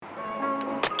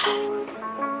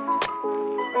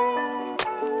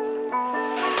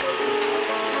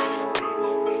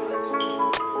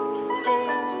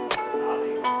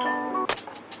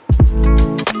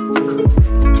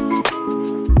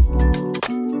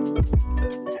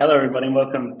Hello, everybody, and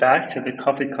welcome back to the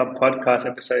Coffee Club Podcast,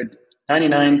 episode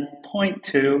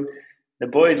 99.2. The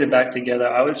boys are back together.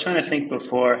 I was trying to think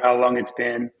before how long it's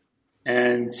been,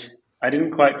 and I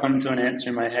didn't quite come to an answer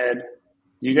in my head.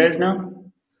 Do you guys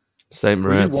know? St.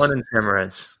 We did Moritz. one in St.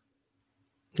 Moritz.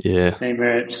 Yeah. St.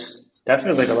 Moritz. That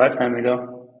feels like a lifetime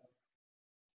ago.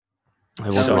 It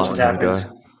was So a much has lifetime ago.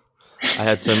 happened. I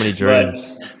had so many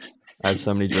dreams. I had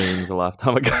so many dreams a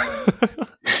lifetime ago.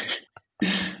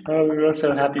 Oh, we were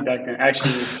so happy back then.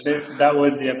 Actually, that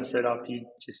was the episode after you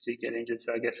just did get injured,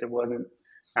 so I guess it wasn't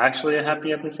actually a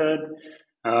happy episode.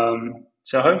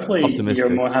 So hopefully Optimistic.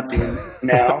 you're more happy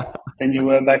now than you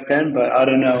were back then, but I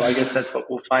don't know. I guess that's what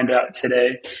we'll find out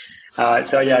today.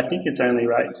 So yeah, I think it's only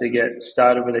right to get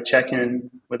started with a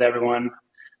check-in with everyone.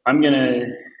 I'm going to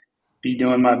be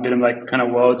doing my bit of like kind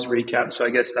of worlds recap, so I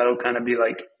guess that'll kind of be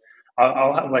like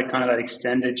I'll have like kind of that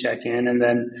extended check-in, and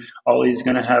then Ollie's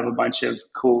going to have a bunch of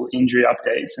cool injury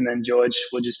updates, and then George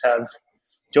will just have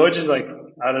George is like,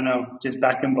 I don't know, just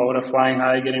back in Boulder, flying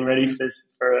high, getting ready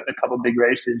for a couple big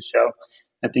races. So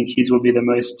I think his will be the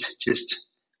most just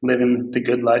living the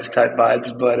good life type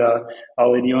vibes. But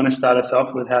Ollie, do you want to start us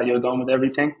off with how you're going with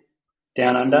everything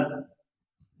down under?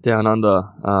 Down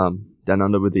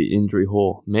under with the injury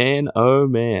haul. Man, oh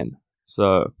man.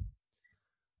 So,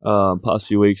 past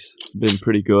few weeks been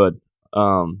pretty good.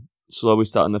 Slowly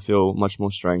starting to feel much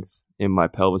more strength in my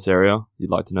pelvis area.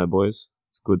 You'd like to know, boys?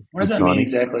 It's good. What does good that signing. mean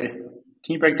exactly?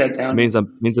 Can you break that down? It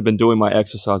means I've been doing my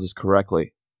exercises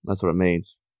correctly. That's what it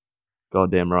means.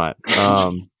 Goddamn right.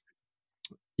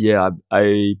 Yeah,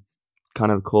 I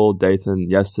kind of called Dathan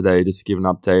yesterday just to give an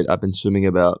update. I've been swimming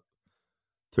about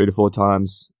 3 to 4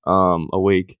 times a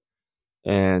week,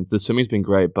 and the swimming's been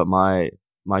great, but my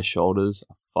shoulders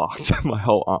are fucked.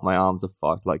 my arms are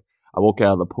fucked. Like, I walk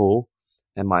out of the pool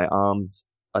and my arms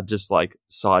are just like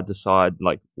side to side,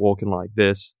 like walking like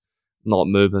this, not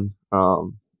moving,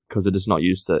 because they're just not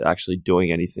used to actually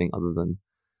doing anything other than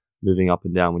moving up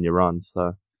and down when you run.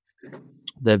 So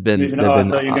they've been. I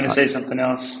thought you were going to say something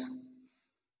else.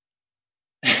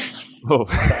 Oh,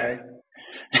 sorry.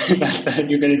 I thought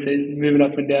you were going to say moving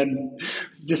up and down.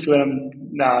 Just when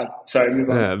sorry, move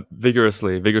on. Yeah,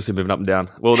 vigorously moving up and down.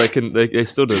 Well, they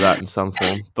still do that in some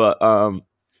form, but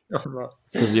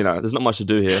because there's not much to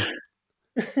do here.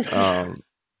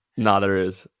 There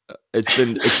is. It's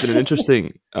been an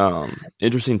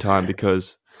interesting time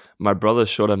because my brother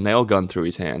shot a nail gun through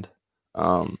his hand.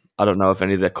 I don't know if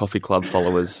any of their coffee club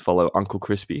followers follow Uncle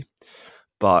Crispy,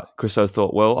 but Chriso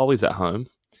thought, well, Ollie's at home.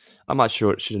 I might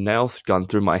shoot a nail gun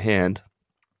through my hand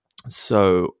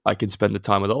so I can spend the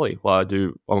time with Ollie while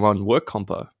I'm on work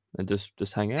compo and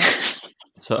just hang out.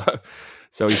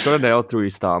 So he shot a nail through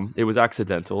his thumb. It was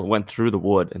accidental. It went through the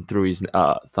wood and through his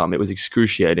thumb. It was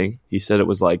excruciating. He said it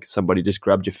was like somebody just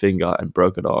grabbed your finger and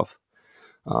broke it off.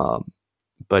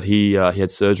 But he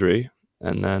had surgery,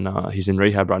 and then he's in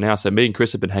rehab right now. So me and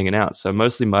Chris have been hanging out. So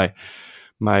mostly my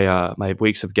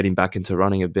weeks of getting back into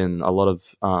running have been a lot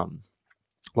of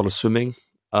swimming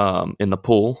in the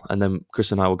pool, and then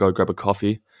Chris and I will go grab a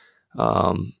coffee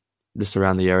just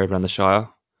around the area, around the Shire,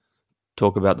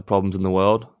 talk about the problems in the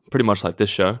world, pretty much like this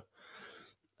show,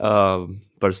 but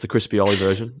it's the Crispy Ollie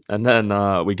version. And then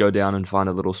we go down and find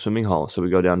a little swimming hole. So we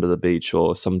go down to the beach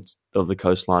or some of the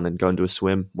coastline and go and do a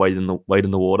swim, wade in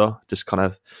the water. Just kind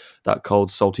of that cold,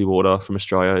 salty water from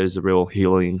Australia is a real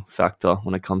healing factor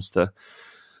when it comes to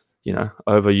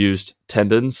overused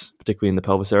tendons, particularly in the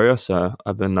pelvis area. So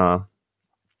I've been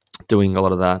doing a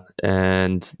lot of that,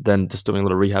 and then just doing a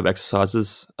lot of rehab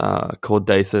exercises. Called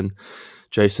Dathan.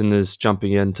 Jason is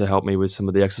jumping in to help me with some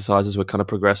of the exercises. We're kind of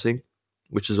progressing,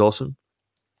 which is awesome.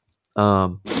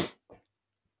 But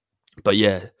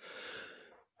yeah,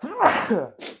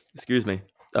 excuse me.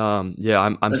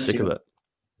 I'm sick of it.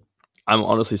 I'm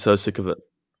honestly so sick of it.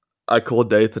 I called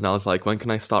Dathan and I was like, when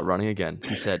can I start running again?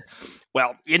 He said,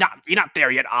 well, you're not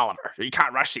there yet, Oliver. You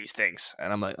can't rush these things.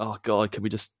 And I'm like, oh God, can we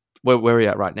just, where are we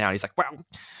at right now? And he's like, well,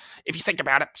 if you think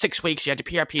about it, 6 weeks, you had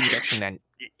your PRP injection, then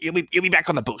you'll be back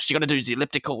on the boost. You're going to do the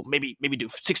elliptical, maybe do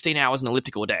 16 hours an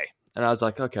elliptical a day. And I was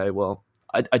like, okay, well,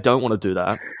 I don't want to do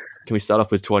that. Can we start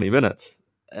off with 20 minutes?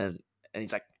 And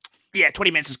he's like, yeah,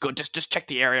 20 minutes is good. Just check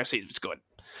the area, see if it's good.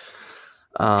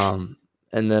 And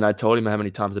then I told him how many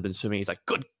times I've been swimming. He's like,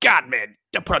 good God, man,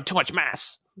 don't put on too much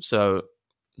mass. So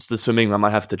it's the swimming. I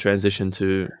might have to transition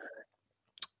to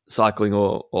cycling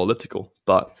or elliptical,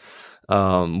 but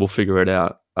we'll figure it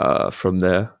out from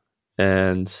there.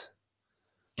 And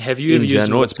have you ever used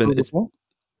elliptical before?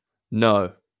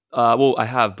 No. Well, I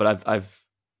have, but I've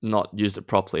not used it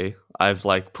properly. I've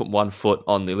like put one foot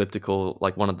on the elliptical,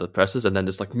 like one of the presses, and then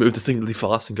just like move the thing really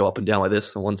fast and go up and down like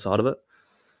this on one side of it.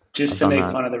 just I've to done make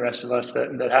that. fun of the rest of us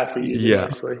that have to use it Yeah.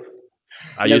 mostly.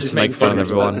 I used to make fun of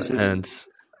everyone, purposes.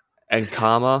 and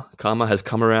Karma has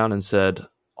come around and said,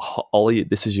 Ollie,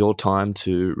 this is your time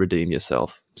to redeem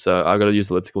yourself. So I got to use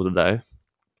elliptical today.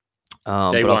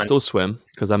 But I'll still swim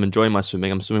because I'm enjoying my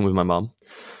swimming. I'm swimming with my mum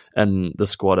and the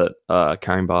squad at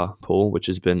Carrying Bar Pool, which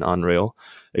has been unreal,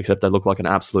 except I look like an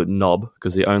absolute knob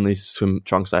because the only swim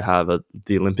trunks I have are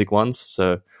the Olympic ones.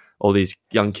 So all these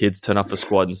young kids turn up for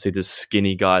squad and see this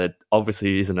skinny guy that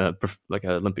obviously isn't an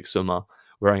Olympic swimmer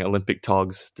wearing Olympic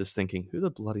togs, just thinking, who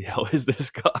the bloody hell is this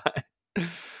guy?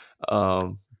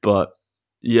 But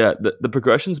yeah, the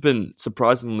progression's been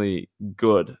surprisingly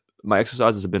good. My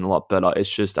exercises have been a lot better.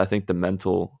 It's just, I think the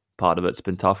mental part of it's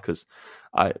been tough because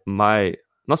I'm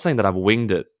not saying that I've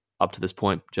winged it up to this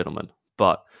point, gentlemen,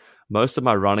 but most of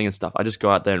my running and stuff, I just go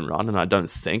out there and run and I don't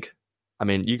think. I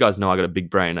mean, you guys know I got a big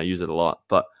brain. I use it a lot,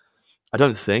 but I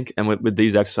don't think. And with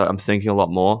these exercises, I'm thinking a lot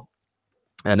more.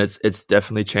 And it's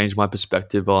definitely changed my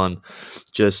perspective on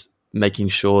just making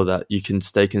sure that you can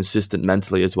stay consistent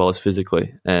mentally as well as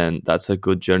physically. And that's a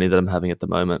good journey that I'm having at the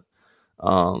moment.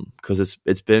 Because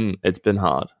it's been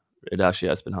hard. It actually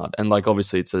has been hard. And like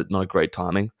obviously it's not a great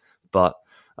timing, but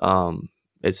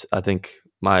I think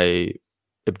my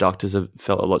abductors have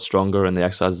felt a lot stronger and the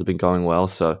exercises have been going well.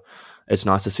 So it's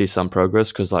nice to see some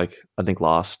progress because like I think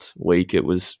last week it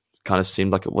was kind of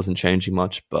seemed like it wasn't changing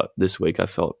much, but this week I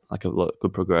felt like a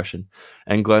good progression.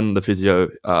 And Glenn, the physio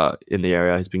in the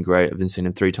area, has been great. I've been seeing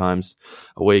him 3 times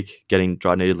a week, getting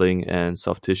dry needling and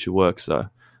soft tissue work, so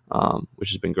which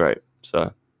has been great.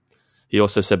 So he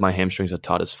also said my hamstrings are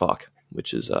tight as fuck,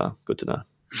 which is good to know.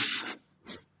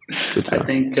 I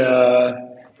think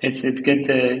it's good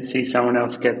to see someone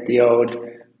else get the old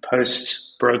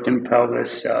post broken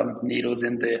pelvis needles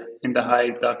in the high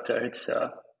abductor. It's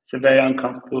a very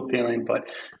uncomfortable feeling, but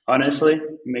honestly,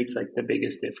 it makes like the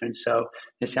biggest difference. So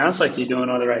it sounds like you're doing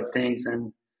all the right things,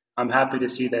 and I'm happy to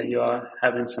see that you are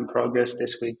having some progress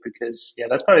this week because yeah,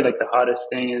 that's probably like the hardest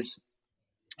thing is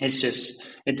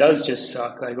it does just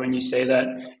suck. Like when you say that,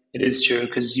 it is true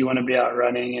because you want to be out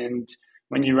running, and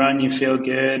when you run, you feel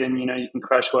good, and you can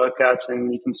crush workouts,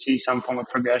 and you can see some form of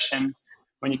progression.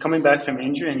 When you're coming back from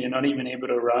injury and you're not even able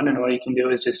to run, and all you can do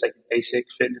is just like basic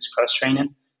fitness cross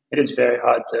training, it is very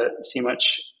hard to see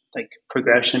much like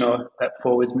progression or that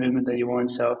forwards movement that you want.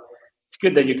 So it's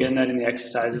good that you're getting that in the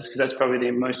exercises because that's probably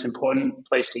the most important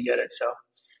place to get it. So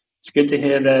it's good to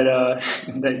hear that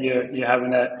that you're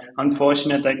having that.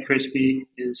 Unfortunate that Crispy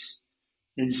is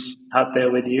out there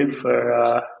with you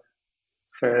for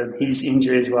his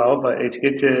injury as well, but it's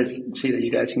good to see that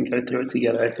you guys can go through it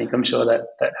together. I think I'm sure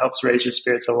that helps raise your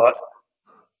spirits a lot.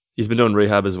 He's been doing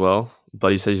rehab as well,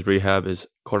 but he says his rehab is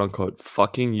quote unquote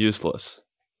fucking useless.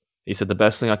 He said the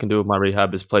best thing I can do with my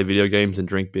rehab is play video games and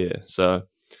drink beer. So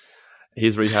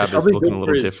his rehab is looking a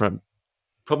little different.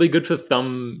 Probably good for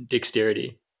thumb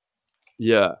dexterity.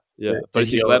 Yeah. But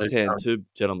it's his left hand too,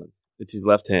 gentlemen. It's his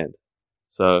left hand.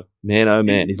 So, man, oh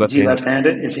man, he's left-handed. Is he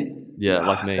left-handed? Is he? Yeah,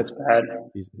 like me. That's bad.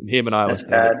 Him and I are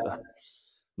left-handed, so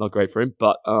not great for him.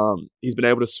 But he's been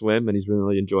able to swim, and he's been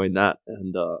really enjoying that.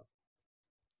 And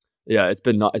yeah, it's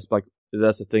been nice. It's like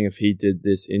that's the thing. If he did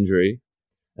this injury,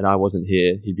 and I wasn't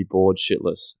here, he'd be bored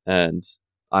shitless. And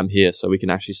I'm here, so we can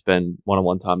actually spend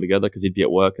one-on-one time together because he'd be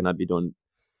at work and I'd be doing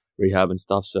rehab and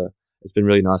stuff. So it's been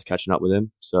really nice catching up with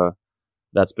him. So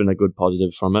that's been a good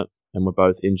positive from it. And we're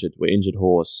both injured. We're injured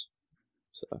horse.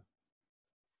 So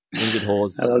injured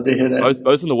horse. I love to hear that.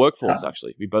 Both in the workforce,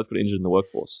 actually. We both got injured in the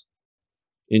workforce.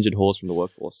 Injured horse from the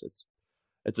workforce.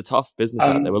 It's a tough business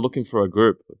out there. We're looking for a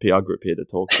PR group here to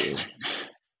talk to.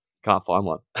 Can't find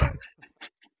one.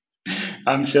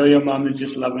 I'm sure your mom is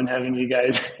just loving having you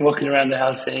guys walking around the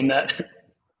house saying that.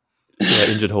 Yeah,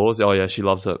 injured horse. Oh yeah, she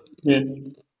loves it.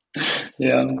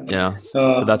 Yeah.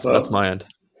 But that's my end.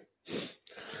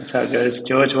 That's how it goes.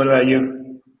 George, what about you?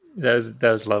 That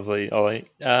was lovely, Ollie.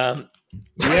 Yeah,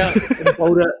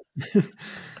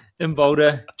 in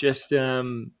Boulder, just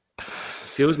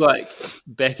feels like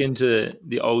back into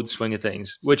the old swing of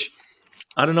things, which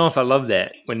I don't know if I love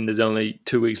that when there's only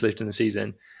 2 weeks left in the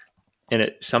season, and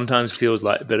it sometimes feels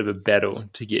like a bit of a battle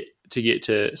to get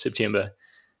to September.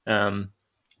 Been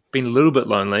a little bit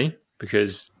lonely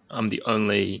because I'm the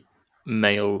only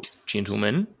male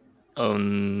gentleman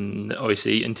on the OC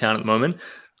in town at the moment.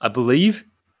 I believe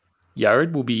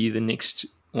Yared will be the next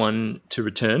one to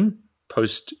return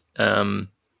post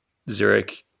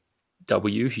Zurich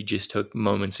W he just took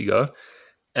moments ago.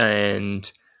 And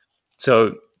so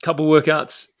a couple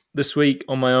workouts this week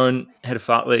on my own, had a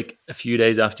fartlek a few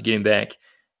days after getting back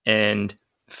and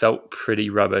felt pretty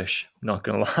rubbish, not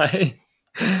going to lie.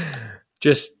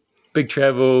 Just big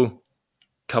travel,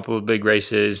 couple of big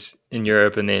races in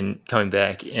Europe, and then coming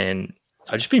back, and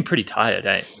I've just been pretty tired.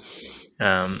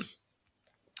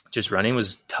 Just running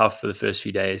was tough for the first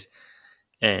few days,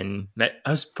 and I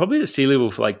was probably at sea level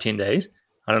for like 10 days.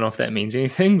 I don't know if that means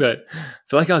anything, but I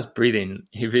feel like I was breathing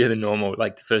heavier than normal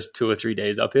like the first 2 or 3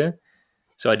 days up here.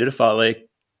 So I did a fartlek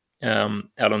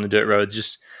out on the dirt roads.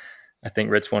 Just, I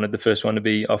think Ritz wanted the first one to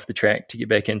be off the track to get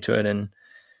back into it, and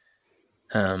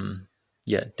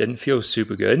didn't feel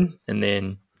super good. And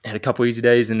then had a couple easy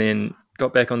days, and then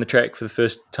got back on the track for the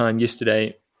first time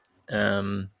yesterday,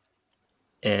 and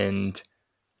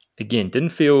again didn't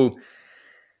feel.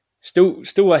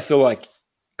 Still, I feel like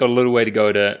got a little way to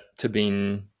go to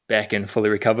being back and fully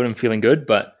recovered and feeling good,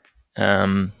 but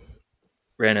ran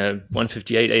a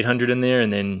 158 800 in there,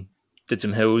 and then did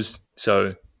some hills.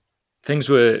 So things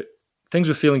were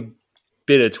feeling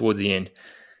better towards the end,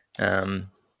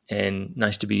 and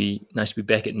nice to be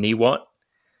back at Niwot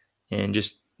and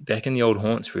just back in the old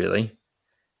haunts. Really,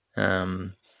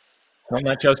 not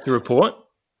much else to report.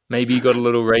 Maybe you got a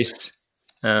little race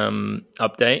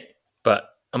update, but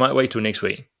I might wait till next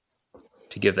week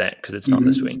to give that because it's not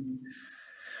this week.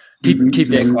 Keep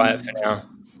that quiet for now.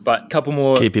 But a couple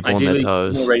more, keep people on their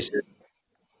toes. More races.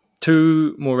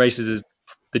 2 more races is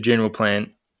the general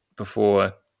plan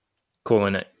before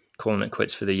calling it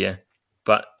quits for the year.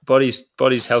 But body's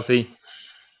healthy,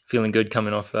 feeling good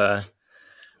coming off the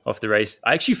race.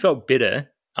 I actually felt better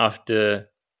after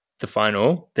the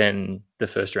final than the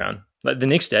first round. Like the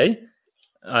next day,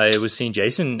 I was seeing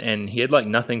Jason and he had like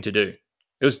nothing to do.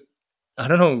 It was, I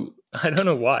don't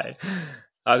know why.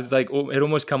 I was like, it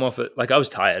almost come off it. Like I was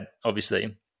tired,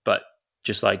 obviously, but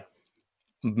just like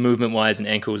movement wise and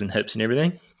ankles and hips and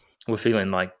everything, we're feeling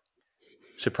like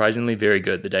surprisingly very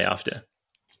good the day after.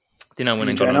 Then I went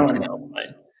and got on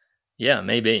the yeah,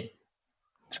 maybe.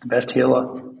 It's the best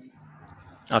healer.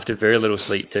 After very little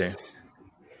sleep too.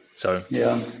 So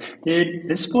yeah, dude,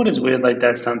 this sport is weird like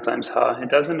that sometimes, huh? It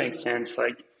doesn't make sense.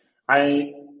 Like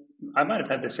I might have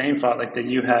had the same thought like that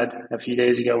you had a few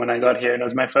days ago when I got here, and it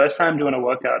was my first time doing a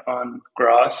workout on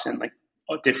grass and like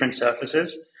different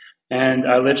surfaces, and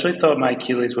I literally thought my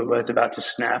Achilles were both about to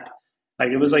snap. Like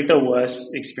it was like the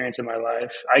worst experience of my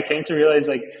life. I came to realize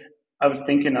like I was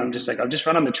thinking I'll just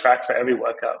run on the track for every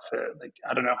workout for like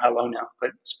I don't know how long now,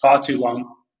 but it's far too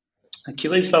long.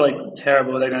 Achilles felt like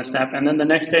terrible, they're going to snap. And then the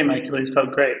next day, my Achilles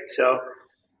felt great. So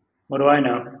what do I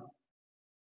know?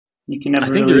 You can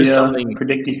never really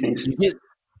predict these things.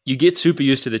 You get super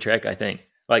used to the track, I think.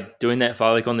 Like doing that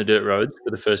fartlek on the dirt roads for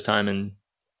the first time in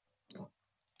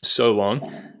so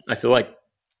long, I feel like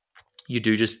you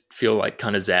do just feel like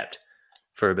kind of zapped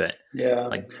for a bit. Yeah.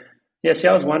 See,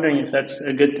 I was wondering if that's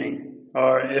a good thing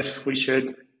or if we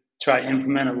should try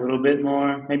implement a little bit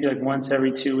more, maybe like once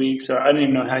every 2 weeks, or I don't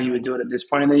even know how you would do it at this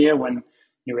point in the year when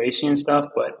you're racing and stuff,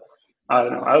 but I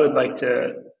don't know. I would like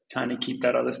to kind of keep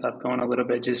that other stuff going a little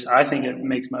bit. Just, I think it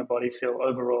makes my body feel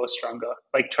overall stronger.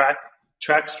 Like track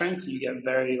strength, you get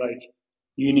very like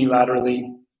unilaterally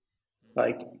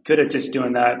like good at just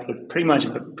doing that, but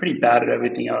pretty bad at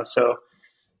everything else. So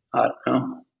I don't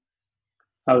know.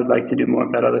 I would like to do more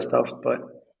of that other stuff, but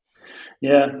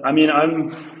yeah, I mean,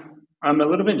 I'm a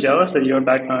little bit jealous that you're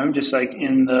back home, just like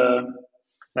in the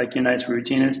like your nice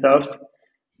routine and stuff.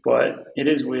 But it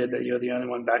is weird that you're the only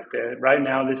one back there right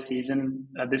now. This season,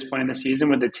 at this point in the season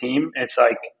with the team, it's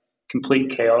like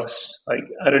complete chaos. Like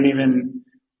I don't even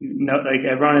know. Like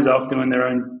everyone is off doing their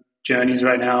own journeys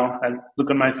right now. I look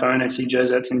on my phone, I see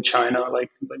Josette's in China.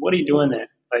 Like what are you doing there?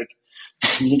 Like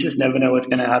you just never know what's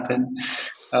going to happen.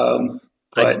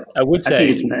 But I would say I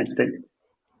think it's a nice thing.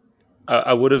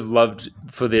 I would have loved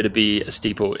for there to be a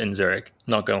steeple in Zurich,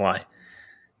 not going to lie.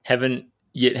 Haven't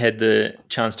yet had the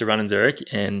chance to run in Zurich,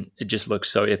 and it just looks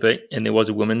so epic. And there was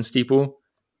a women's steeple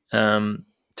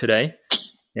today,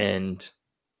 and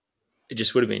it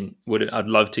just would have been, I'd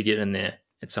love to get in there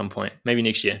at some point. Maybe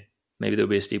next year. Maybe there'll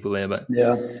be a steeple there, but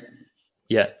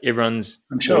yeah, everyone's...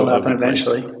 I'm sure it'll happen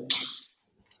eventually.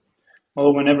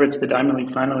 Or whenever it's the Diamond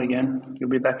League final again, you'll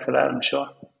be back for that, I'm sure.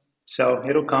 So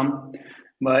it'll come.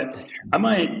 But I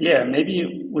might,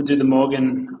 maybe we'll do the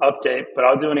Morgan update, but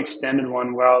I'll do an extended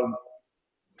one where I'll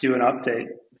do an update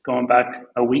going back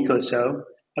a week or so.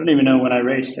 I don't even know when I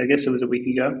raced. I guess it was a week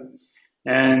ago.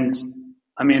 And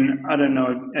I mean, I don't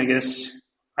know. I guess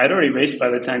I'd already raced by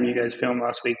the time you guys filmed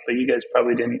last week, but you guys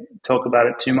probably didn't talk about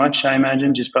it too much, I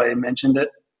imagine. Just probably mentioned it.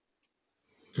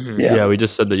 Mm-hmm. Yeah, we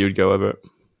just said that you'd go over it.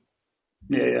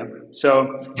 Yeah.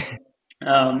 So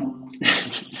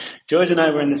George and I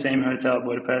were in the same hotel at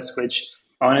Budapest, which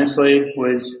honestly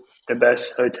was the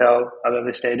best hotel I've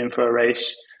ever stayed in for a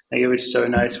race. Like it was so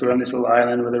nice. We were on this little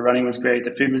island where the running was great,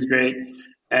 the food was great,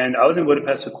 and I was in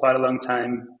Budapest for quite a long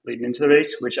time leading into the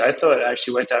race, which I thought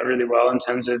actually worked out really well in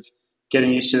terms of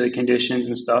getting used to the conditions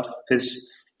and stuff because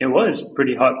it was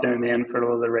pretty hot there in the end for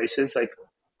all the races. Like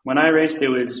when I raced, it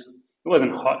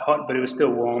wasn't hot, but it was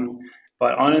still warm.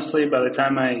 But honestly, by the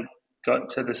time I got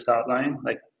to the start line,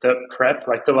 like the prep,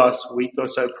 like the last week or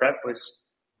so prep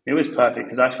it was perfect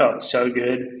because I felt so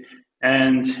good.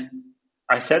 And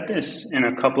I said this in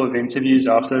a couple of interviews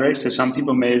after the race, so some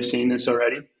people may have seen this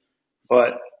already.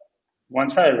 But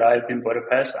once I arrived in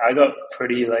Budapest, I got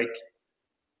pretty like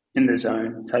in the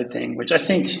zone type thing, which I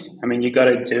mean, you got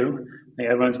to do. Like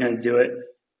everyone's going to do it.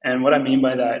 And what I mean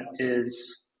by that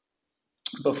is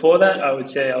before that, I would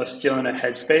say I was still in a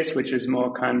headspace, which was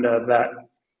more kind of that,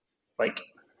 like,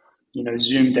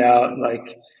 zoomed out, like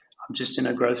I'm just in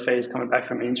a growth phase coming back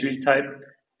from injury type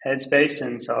headspace.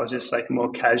 And so I was just like more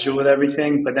casual with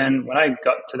everything. But then when I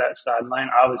got to that starting line,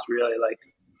 I was really like,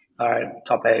 all right,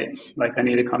 top 8. Like I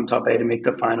need to come top 8 to make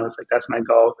the finals. Like that's my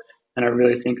goal. And I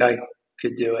really think I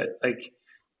could do it. Like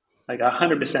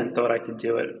 100% thought I could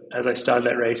do it as I started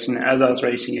that race and as I was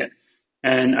racing it.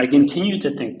 And I continued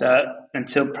to think that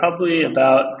until probably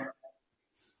about,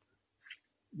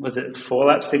 was it 4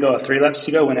 laps to go or 3 laps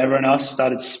to go when everyone else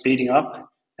started speeding up.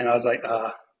 And I was like,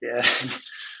 yeah,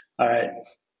 all right.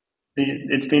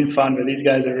 It's been fun, but these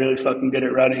guys are really fucking good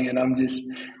at running and I'm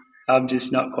just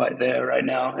not quite there right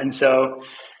now. And so,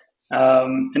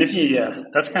 and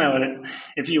that's kind of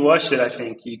if you watched it, I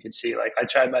think you could see like I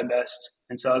tried my best.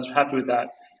 And so I was happy with that,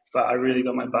 but I really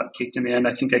got my butt kicked in the end.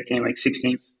 I think I came like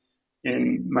 16th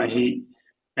in my heat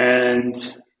and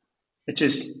it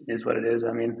just is what it is.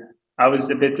 I mean, I was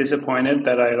a bit disappointed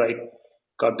that I like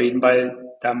got beaten by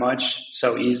that much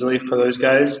so easily for those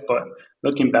guys. But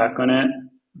looking back on it,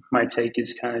 my take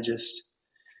is kind of just,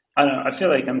 I don't know. I feel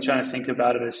like I'm trying to think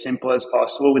about it as simple as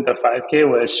possible with the 5K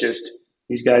where it's just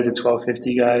these guys are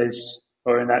 1250 guys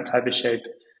or in that type of shape.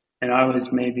 And I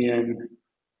was maybe in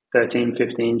 13,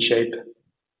 15 shape,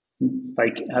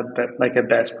 like at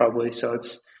best probably. So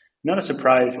it's not a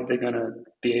surprise that they're going to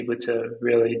be able to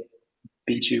really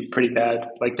beat you pretty bad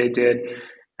like they did.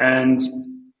 And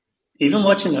even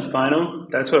watching the final,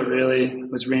 that's what really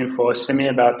was reinforced to me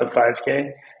about the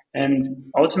 5K. And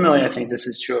ultimately, I think this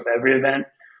is true of every event.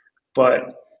 But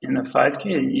in the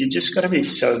 5K, you just got to be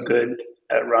so good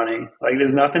at running. Like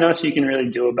there's nothing else you can really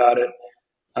do about it.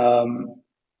 I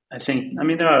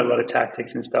mean, there are a lot of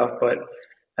tactics and stuff, but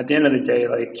at the end of the day,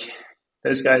 like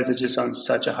those guys are just on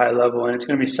such a high level and it's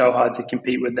going to be so hard to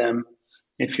compete with them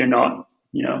if you're not,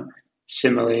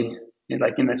 similarly,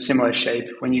 like in a similar shape.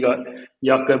 When you got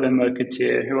Jakob and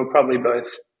Mokatir, who are probably both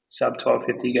sub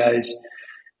 1250 guys,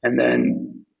 and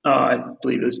then I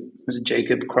believe it was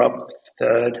Jacob Krop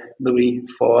third, Louis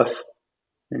fourth,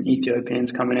 and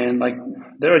Ethiopians coming in. Like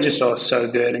they're just all so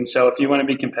good, and so if you want to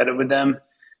be competitive with them,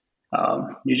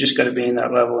 you just got to be in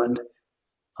that level and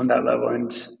on that level.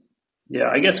 And yeah,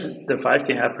 I guess the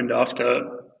 5K happened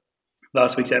after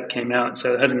last week's app came out,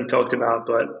 so it hasn't been talked about,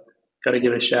 but got to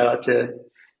give a shout out to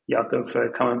Jakob for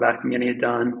coming back and getting it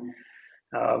done.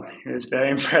 It was very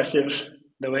impressive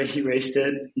the way he raced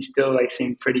it. He still like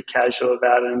seemed pretty casual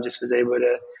about it and just was able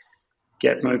to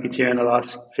get Mokatir in the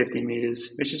last 50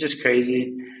 meters, which is just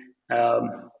crazy.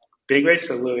 Big race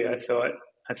for Louis, I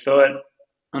thought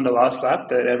on the last lap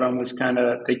that everyone was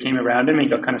they came around him. He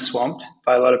got kind of swamped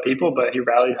by a lot of people, but he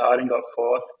rallied hard and got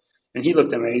fourth. And he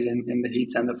looked amazing in the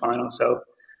heats and the final. So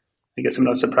I guess I'm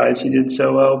not surprised he did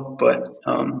so well, but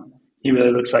he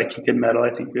really looks like he could medal.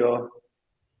 I think we all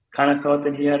kind of thought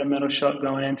that he had a medal shot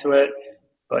going into it,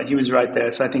 but he was right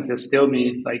there. So I think he'll still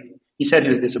be like, he said he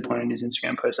was disappointed in his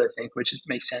Instagram post, I think, which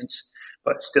makes sense,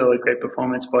 but still a great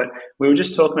performance. But we were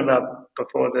just talking about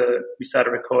before we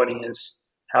started recording is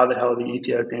how the hell the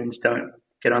Ethiopians don't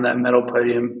get on that medal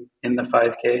podium in the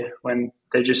 5K when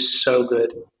they're just so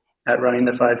good at running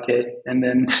the 5K. And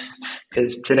then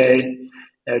because today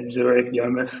at Zurich,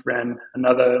 Yomif ran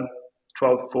another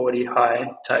 1240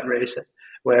 high type race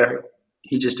where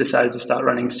he just decided to start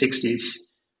running 60s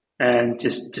and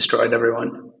just destroyed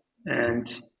everyone.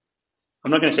 And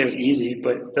I'm not going to say it was easy,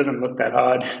 but it doesn't look that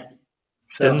hard.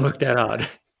 So, doesn't look that hard.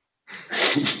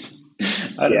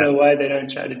 I don't know why they don't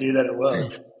try to do that at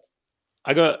Worlds.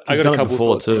 I got a couple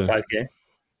thoughts too. 5K.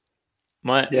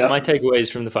 My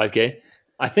takeaways from the 5K.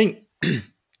 I think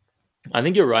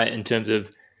you're right in terms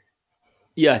of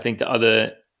I think the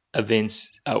other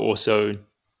events are also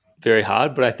very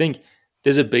hard, but I think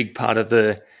there's a big part of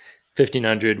the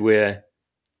 1500 where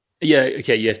you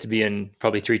have to be in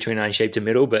probably 329 shape to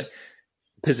middle, but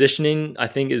positioning I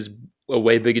think is a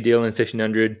way bigger deal in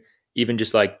 1500. Even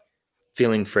just like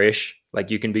feeling fresh.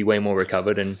 Like you can be way more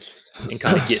recovered and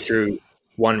kind of get through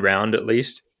one round at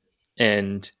least.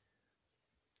 And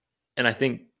I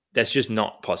think that's just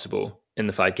not possible in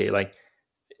the 5K. Like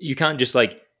you can't just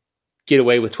like get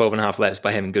away with 12 and a half laps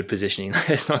by having good positioning.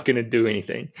 That's not going to do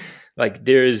anything. Like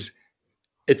it's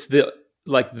the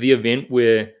event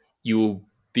where you will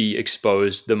be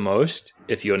exposed the most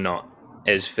if you're not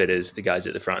as fit as the guys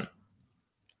at the front.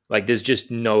 Like there's just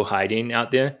no hiding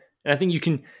out there. And I think you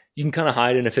can kind of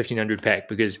hide in a 1500 pack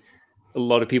because a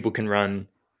lot of people can run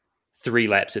 3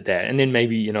 laps at that. And then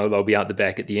maybe, you know, they'll be out the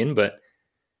back at the end, but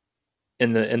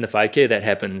in the 5K that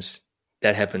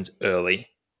happens early.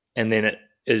 And then it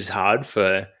is hard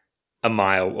for a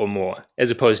mile or more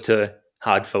as opposed to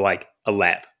hard for like a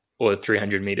lap or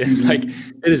 300 meters. Like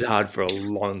it is hard for a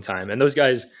long time. And those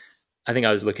guys, I think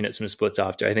I was looking at some splits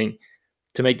after. I think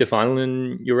to make the final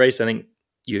in your race, I think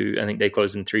they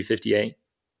closed in 3:58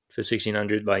 for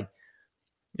 1600. Like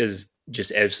is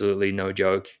just absolutely no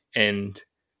joke. And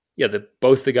yeah,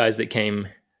 both the guys that came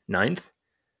 9th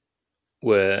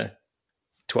were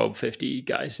 12:50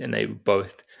 guys, and they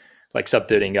both like sub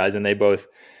 13 guys, and they both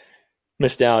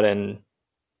missed out. And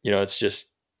you know, it's just,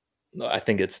 I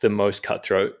think it's the most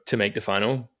cutthroat to make the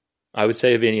final, I would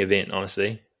say, of any event,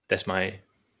 honestly. That's my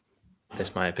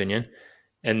opinion.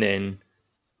 And then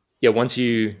yeah, once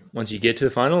you get to the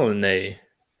final, and they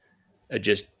are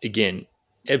just again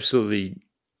absolutely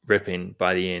ripping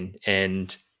by the end.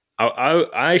 And I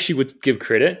actually would give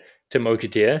credit to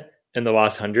Mokatir in the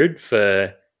last 100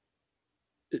 for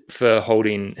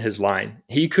holding his line.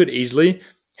 He could easily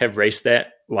have raced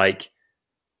that like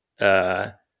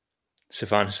Safan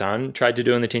Hassan tried to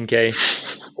do in the 10K,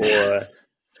 or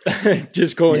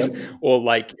just cause, or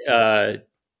like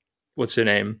what's her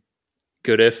name?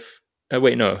 Goodif.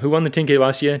 Wait, no. Who won the 10K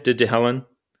last year? Did De Helen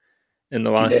in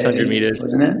the last 100 meters?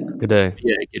 Wasn't it? Good day.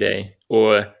 Yeah, good day.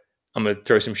 Or I'm gonna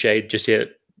throw some shade just here,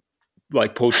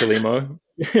 like Paul Chalimo,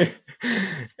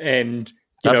 and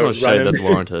that's not shade. That's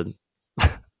warranted.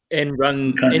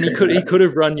 And he could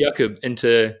have run Jakob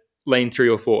into lane 3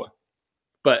 or 4,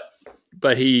 but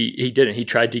he didn't. He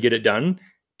tried to get it done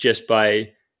just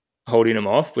by holding him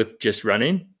off with just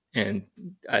running, and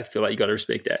I feel like you got to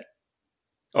respect that.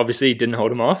 Obviously, he didn't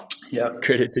hold him off. Yeah,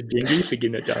 credit to Jingy for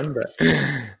getting it done, but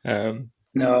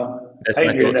no, that's I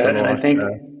my agree with thoughts that. on And I think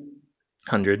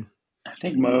 100. I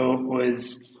think Mo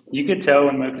was. You could tell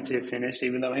when Mokatir finished,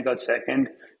 even though he got second,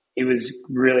 he was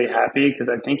really happy because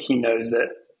I think he knows that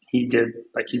he did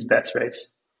like his best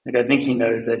race. Like I think he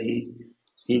knows that he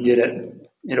did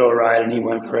it all right, and he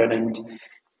went for it, and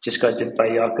just got dipped by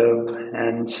Jakob.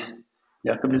 And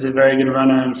Jakob is a very good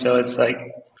runner, and so it's like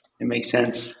it makes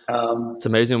sense. It's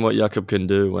amazing what Jakob can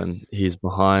do when he's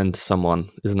behind someone,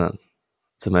 isn't it?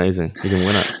 It's amazing. He can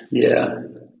win it. Yeah.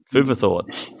 Food for thought.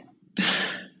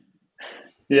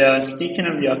 Yeah. Speaking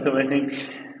of Jakob, I think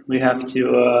we have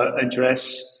to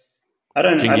address. I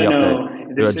don't know.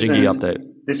 This isn't Jingy update.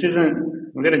 This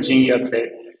isn't. We got a Jingy update.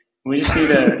 We just need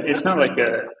it's not like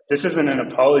this isn't an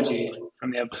apology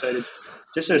from the episode. It's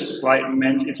just a slight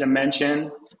it's a mention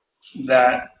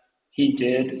that he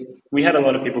did. We had a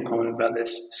lot of people comment about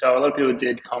this. So a lot of people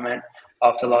did comment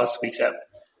after last week's ep.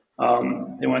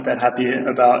 They weren't that happy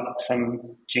about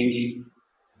some Jingy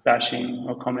bashing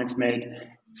or comments made.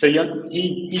 So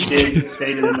he did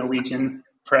say to the Norwegian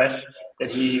press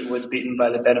that he was beaten by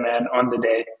the better man on the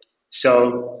day.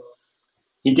 So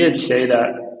he did say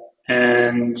that.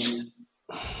 And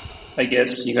I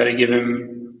guess you got to give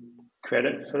him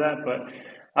credit for that, but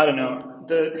I don't know.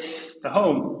 The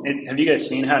whole have you guys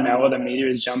seen how now all the media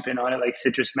is jumping on it? Like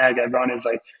Citrus Mag, everyone is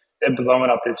like they're blowing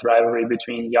up this rivalry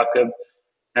between Jakob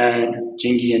and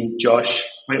Jingy and Josh.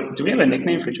 Wait, do we have a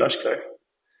nickname for Josh Curry?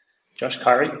 Josh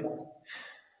Curry?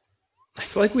 I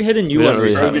feel like we had a new one.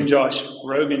 Rogan Josh.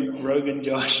 Rogan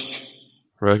Josh.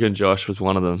 Rogan Josh was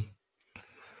one of them.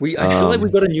 I feel like we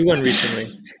got a new one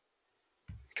recently.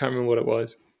 Can't remember what it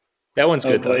was. That one's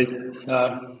good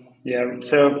though. Yeah.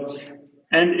 So,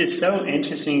 and it's so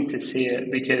interesting to see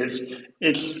it because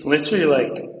it's literally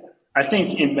like, I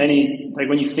think in many, like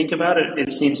when you think about it,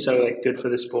 it seems so like good for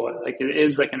the sport. Like it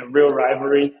is like a real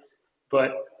rivalry,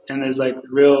 and there's like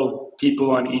real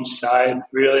people on each side,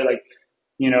 really like,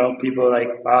 people are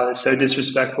like, wow, that's so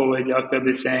disrespectful what Jakob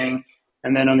is saying.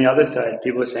 And then on the other side,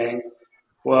 people are saying,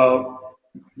 well,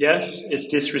 yes, it's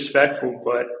disrespectful,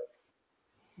 but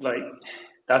like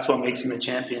that's what makes him a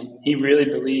champion. He really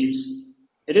believes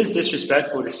it is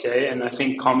disrespectful to say, and I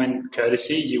think common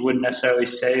courtesy, you wouldn't necessarily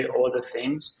say all the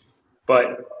things,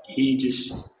 but he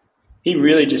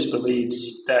really just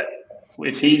believes that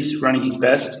if he's running his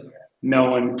best, no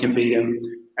one can beat him.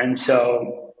 And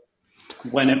so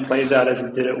when it plays out as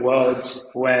it did at Worlds,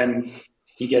 when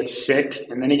he gets sick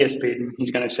and then he gets beaten,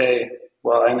 he's going to say,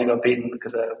 well, I only got beaten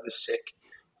because I was sick.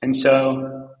 And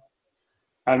so,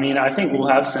 I mean, I think we'll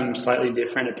have some slightly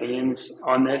different opinions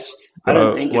on this. I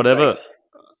don't think it's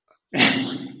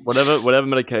whatever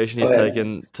medication he's Go ahead.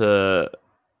 taken to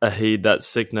heed that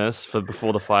sickness for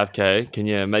before the 5K, can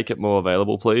you make it more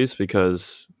available, please?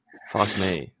 Because fuck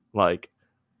me, like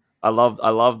I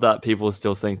love that people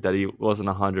still think that he wasn't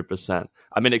 100%.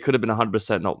 I mean, it could have been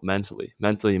 100%, not mentally.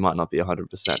 Mentally, he might not be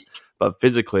 100%, but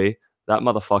physically, that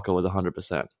motherfucker was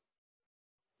 100%.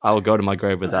 I will go to my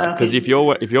grave with that, because if you're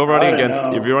running in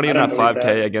that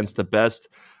 5K against the best,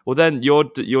 well then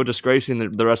you're disgracing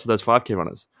the rest of those 5K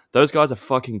runners. Those guys are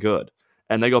fucking good,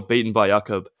 and they got beaten by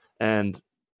Jakob, and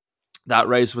that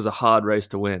race was a hard race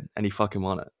to win, and he fucking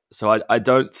won it. So I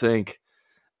don't think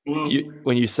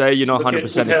when you say you're not 100%,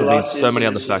 it could mean so many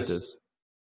other factors.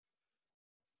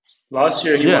 Last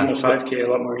year he won the 5K a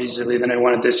lot more easily than I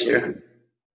won it this year.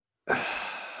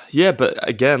 Yeah, but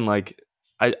again, like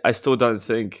I still don't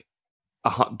think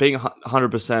being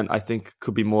 100%, I think,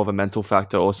 could be more of a mental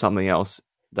factor or something else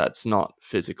that's not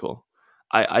physical.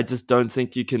 I just don't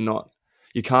think you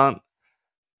can't,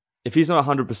 if he's not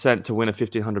 100% to win a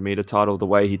 1500 meter title the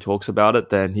way he talks about it,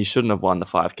 then he shouldn't have won the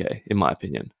 5K, in my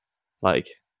opinion. Like,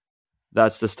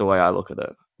 that's just the way I look at it,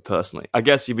 personally. I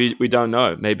guess we don't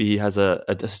know. Maybe he has a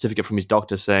certificate from his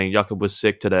doctor saying Jakob was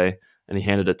sick today, and he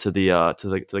handed it to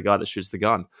the guy that shoots the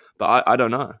gun. But I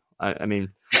don't know. I mean,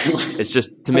 it's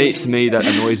just to me that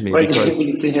annoys me,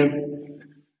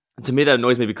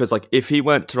 because like, if he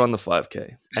went to run the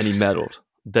 5K and he medaled,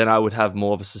 then I would have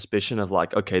more of a suspicion of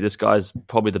like, okay, this guy's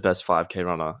probably the best 5K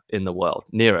runner in the world,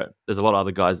 near it. There's a lot of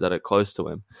other guys that are close to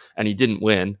him, and he didn't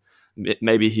win.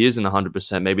 Maybe he isn't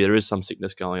 100%. Maybe there is some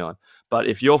sickness going on. But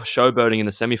if you're showboating in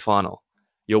the semi-final,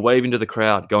 you're waving to the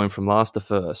crowd going from last to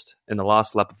first in the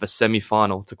last lap of a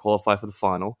semi-final to qualify for the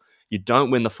final. You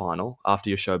don't win the final after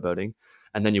you're showboating,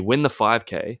 and then you win the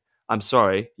 5K. I'm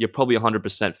sorry, you're probably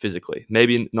 100% physically.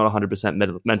 Maybe not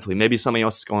 100% mentally. Maybe something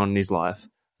else is going on in his life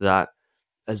that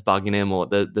is bugging him, or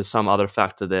there's some other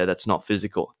factor there that's not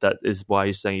physical. That is why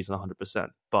he's saying he's not 100%.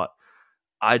 But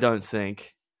I don't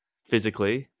think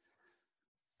physically.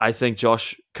 I think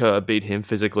Josh Kerr beat him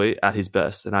physically at his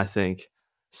best, and I think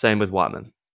same with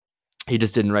Whiteman. He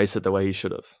just didn't race it the way he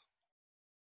should have.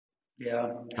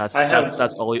 Yeah, that's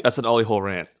Ollie. That's an Ollie Hall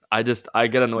rant. I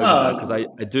get annoyed with that, because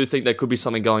I do think there could be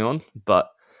something going on,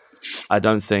 but I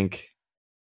don't think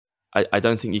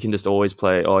you can just always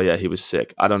play, oh yeah, he was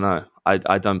sick. I don't know.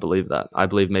 I don't believe that. I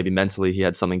believe maybe mentally he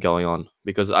had something going on,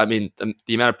 because I mean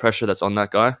the amount of pressure that's on that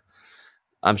guy,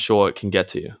 I'm sure it can get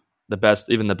to you.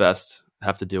 Even the best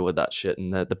have to deal with that shit,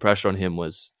 and the pressure on him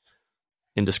was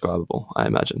indescribable, I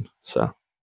imagine. So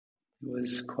it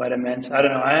was quite immense. I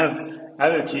don't know. I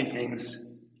have a few things.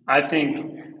 I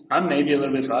think I'm maybe a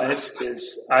little bit biased,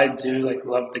 because I do like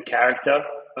love the character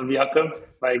of Jakob.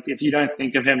 Like, if you don't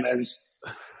think of him as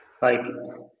like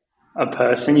a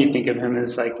person, you think of him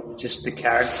as like just the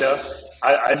character.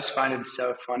 I just find him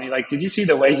so funny. Like, did you see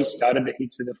the way he started the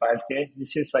heats of the 5K?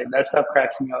 It's just like, that stuff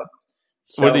cracks me up.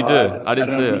 So what did he do? I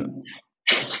didn't see it.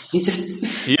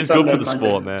 He is good for the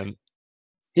sport, man.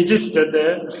 He just stood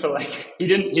there for like, he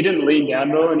didn't lean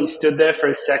down at all, and he stood there for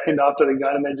a second after the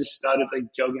gun, and then just started like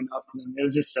jogging up to them. It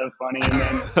was just so funny. And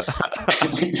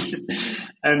then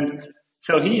and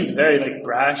so he is very like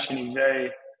brash, and he's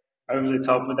very over the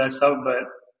top with that stuff. But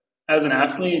as an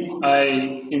athlete,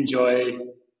 I enjoy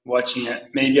watching it.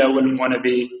 Maybe I wouldn't want to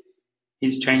be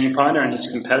his training partner and his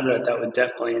competitor. That would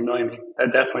definitely annoy me.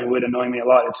 That definitely would annoy me a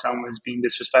lot if someone was being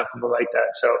disrespectful like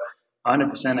that. So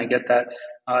 100% I get that.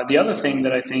 The other thing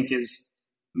that I think is,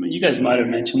 you guys might have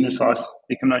mentioned this last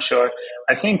week, I'm not sure.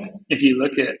 I think if you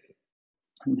look at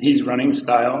his running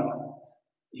style,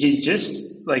 he's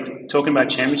just like, talking about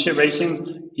championship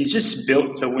racing, he's just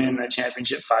built to win a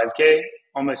championship 5K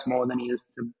almost more than he is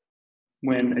to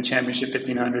win a championship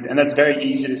 1500. And that's very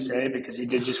easy to say, because he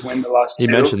did just win the last two.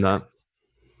 He mentioned that.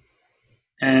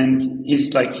 And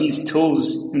his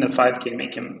tools in the 5K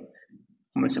make him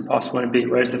almost impossible to beat.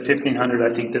 Whereas the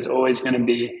 1500, I think there's always going to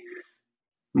be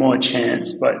more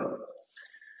chance. But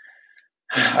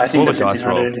I think the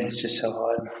 1500 is just so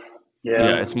hard.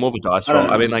 Yeah, it's more of a dice roll.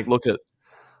 I mean, like,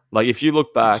 if you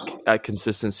look back at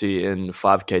consistency in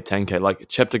 5K, 10K, like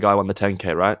Cheptegei won the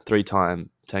 10K, right?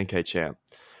 3-time 10K champ.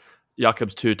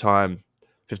 Jakob's 2-time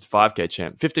 55K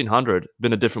champ. 1500,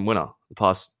 been a different winner the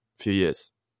past few years.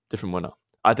 Different winner.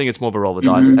 I think it's more of a roll of the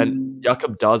dice. And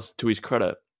Jakob does, to his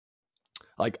credit.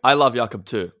 Like, I love Jakob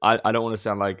too. I don't want to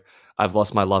sound like I've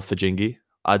lost my love for Jingy.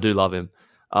 I do love him.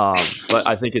 But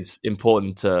I think it's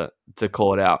important to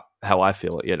call it out how I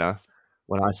feel it,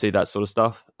 when I see that sort of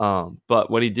stuff.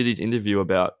 But when he did his interview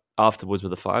about afterwards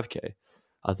with the 5K,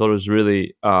 I thought it was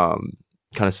really kind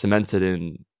of cemented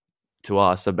in to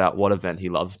us about what event he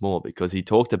loves more, because he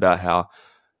talked about how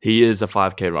he is a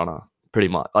 5K runner, pretty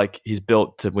much. Like, he's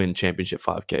built to win championship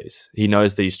 5Ks. He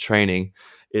knows that his training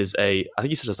is I think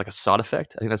he said it's like a side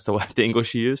effect. I think that's the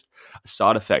English he used. A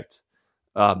side effect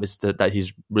is that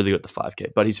he's really good at the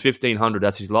 5K. But he's 1500,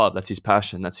 that's his love, that's his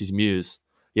passion, that's his muse,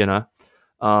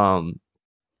 And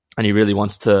he really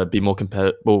wants to be more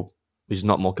competitive. Well, he's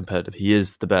not more competitive. He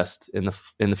is the best in the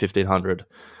 1500.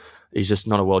 He's just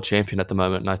not a world champion at the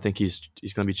moment, and I think he's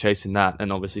going to be chasing that.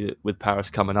 And obviously, with Paris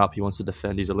coming up, he wants to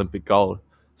defend his Olympic gold.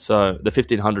 So the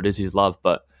 1500 is his love,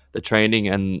 but the training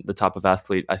and the type of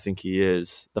athlete I think he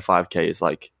is, the 5K is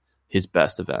like his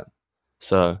best event.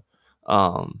 So,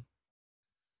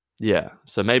 yeah.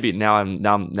 So maybe now I'm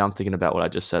thinking about what I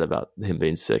just said about him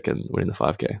being sick and winning the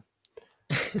 5K,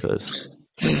 because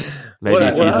maybe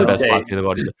if he's the best 5K in the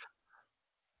body.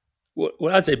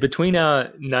 What I'd say, between our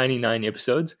 99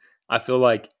 episodes, I feel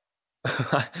like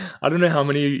I don't know how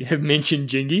many have mentioned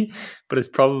Jingy, but it's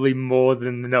probably more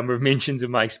than the number of mentions of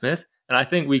Mike Smith. And I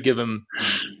think we give him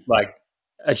like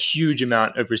a huge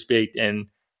amount of respect, and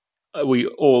we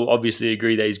all obviously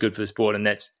agree that he's good for the sport, and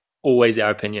that's always our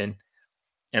opinion.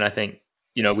 And I think,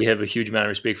 we have a huge amount of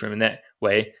respect for him in that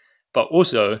way. But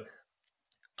also,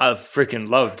 I've freaking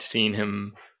loved seeing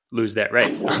him lose that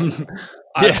race.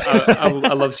 I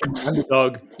love seeing the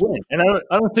underdog win, and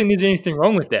I don't think there's anything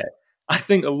wrong with that. I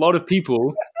think a lot of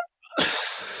people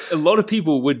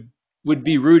would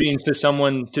be rooting for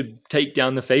someone to take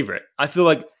down the favorite. I feel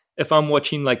like if I'm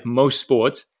watching like most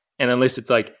sports, and unless it's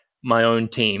like my own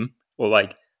team or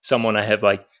like someone I have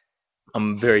like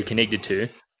I'm very connected to,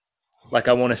 like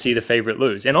I want to see the favorite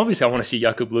lose. And obviously I want to see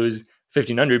Jakob lose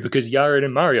 1500 because Yared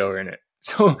and Mario are in it.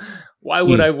 So why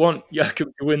would I want Jakob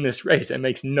to win this race? That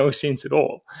makes no sense at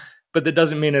all. But that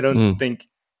doesn't mean I don't think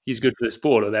he's good for the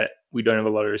sport, or that we don't have a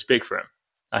lot of respect for him.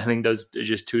 I think those are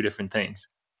just two different things.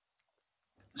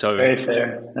 So it's very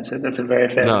fair. That's a very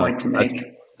fair point to make.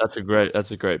 That's a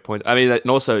great point. I mean,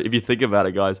 and also, if you think about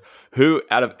it, guys, who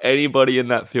out of anybody in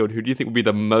that field, who do you think would be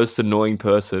the most annoying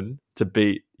person to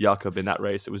beat Jakob in that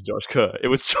race? It was Josh Kerr. It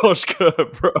was Josh Kerr,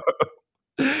 bro.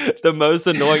 The most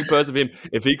annoying person for him.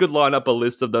 If he could line up a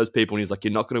list of those people and he's like,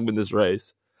 you're not going to win this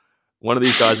race, one of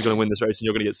these guys are going to win this race and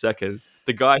you're going to get second,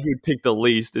 the guy who picked the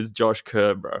least is Josh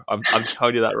Kerr, bro. I'm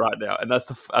telling you that right now. And that's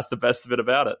the best bit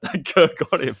about it. Kerr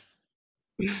got him.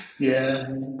 Yeah,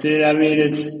 dude, I mean,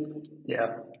 it's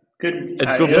good.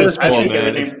 It's good for the sport,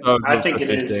 man. It's so good I think for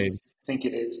it 15. is. I think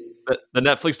it is. The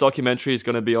Netflix documentary is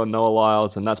going to be on Noah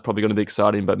Lyles, and that's probably going to be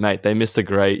exciting. But, mate, they missed a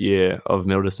great year of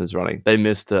middle distance running. They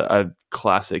missed a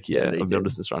classic year of middle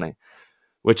distance running,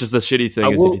 which is the shitty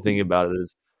thing if you think about it,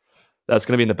 is that's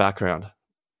going to be in the background.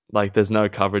 Like, there's no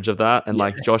coverage of that. And,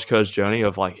 like, Josh Kerr's journey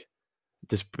of, like,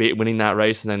 just winning that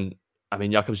race, and then, I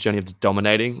mean, Jakob's journey of just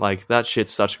dominating, like, that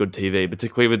shit's such good TV,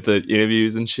 particularly with the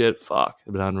interviews and shit. Fuck,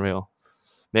 it's been unreal.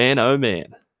 Man, oh,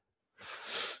 man.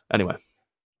 Anyway.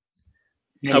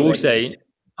 I will say,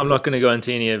 I'm not going to go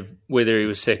into any of whether he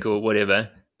was sick or whatever,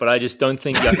 but I just don't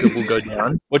think Jakob will go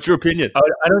down. What's your opinion? I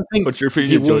don't think What's your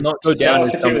opinion, he will George? not go down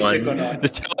as someone.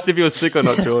 Just tell us if he was sick or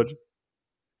not, George.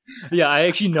 Yeah, I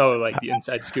actually know like the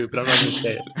inside scoop, but I'm not going to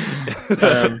say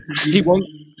it. He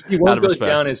won't go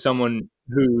down as someone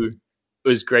who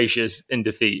was gracious in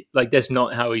defeat. Like, that's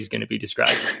not how he's going to be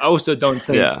described. I also don't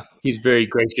think he's very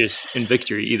gracious in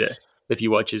victory either, if you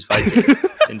watch his fight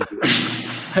in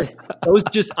defeat. Those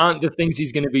just aren't the things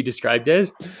he's going to be described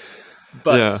as.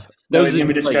 But he's going to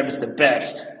be described as the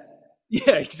best.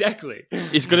 Yeah, exactly.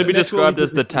 He's going to be described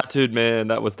as the tattooed man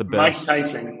that was the best. Mike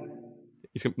Tyson.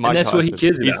 And that's what he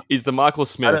cares about. He's the Michael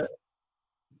Smith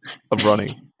of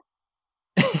running.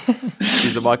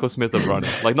 He's the Michael Smith of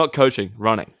running. Like, not coaching,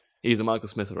 running. He's the Michael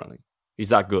Smith of running. He's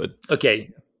that good. Okay,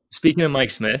 speaking of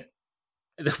Mike Smith,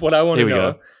 what I want to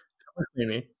know...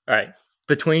 All right,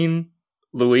 between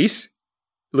Louis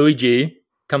G,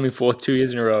 coming fourth 2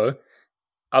 years in a row,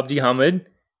 Abdi Hamid,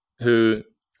 who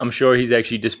I'm sure he's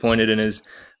actually disappointed in his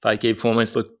 5K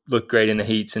performance, looked great in the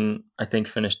heats, and I think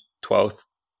finished 12th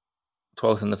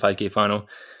in the 5K final.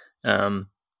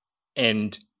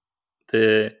 And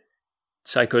the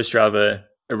Psychostrava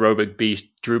aerobic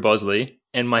beast, Drew Bosley,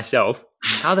 and myself.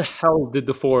 How the hell did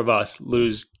the four of us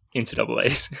lose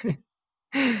NCAAs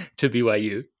to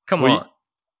BYU? Come on.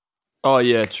 Oh,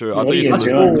 yeah, true. I thought you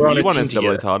won an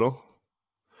NCAA title.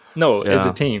 No, as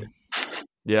a team.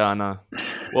 Yeah, I know.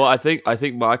 Well, I think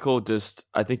Michael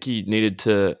I think he needed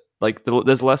to like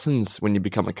there's lessons when you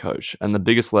become a coach, and the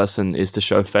biggest lesson is to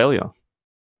show failure.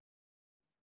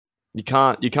 You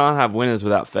can't have winners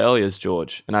without failures,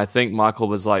 George. And I think Michael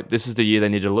was like, this is the year they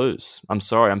need to lose. I'm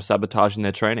sorry, I'm sabotaging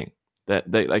their training.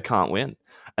 They can't win.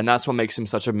 And that's what makes him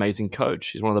such an amazing coach.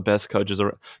 He's one of the best coaches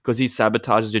because he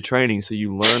sabotages your training, so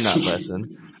you learn that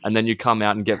lesson, and then you come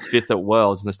out and get fifth at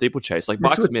Worlds in the steeplechase. Like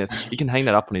Mike Smith, he can hang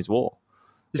that up on his wall.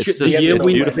 It's beautiful.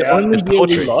 It's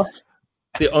poetry.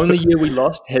 The only year we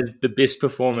lost has the best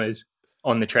performers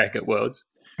on the track at Worlds.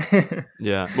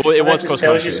 Yeah, well, it was cross country.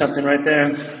 Tells you something right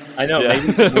there. I know. Yeah.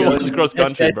 Maybe it was cross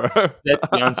country, bro. That's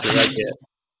the answer right there.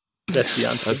 That's the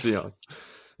answer. That's the answer.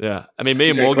 Yeah, I mean, me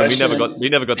and Morgan, we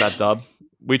never got that dub.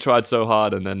 We tried so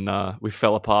hard, and then we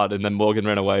fell apart, and then Morgan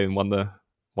ran away and won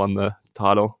the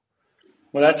title.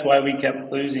 Well, that's why we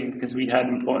kept losing, because we had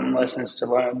important lessons to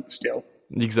learn still.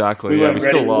 Exactly. We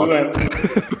still lost.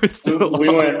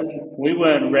 We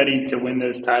weren't ready to win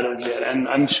those titles yet, and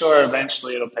I'm sure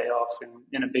eventually it'll pay off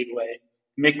in a big way.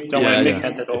 Mick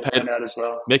had that all planned out as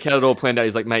well. Mick had it all planned out.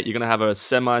 He's like, mate, you're going to have a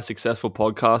semi-successful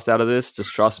podcast out of this.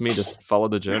 Just trust me. Just follow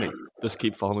the journey. Just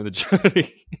keep following the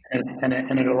journey.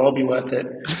 and it'll all be worth it.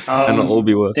 And it'll all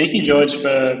be worth it. Thank you, George,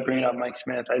 for bringing up Mike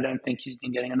Smith. I don't think he's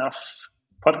been getting enough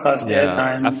podcast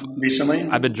airtime recently.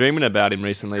 I've been dreaming about him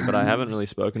recently, but I haven't really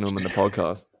spoken to him in the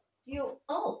podcast.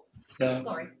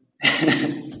 Sorry.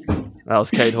 That was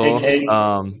Kate Hall, Hey,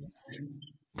 Kate.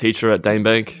 Teacher at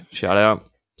Danebank. Shout out.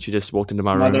 She just walked into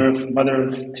my room. Mother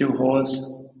of two whores.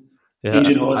 Yeah,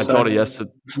 Injured horse. I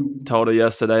told her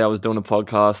yesterday I was doing a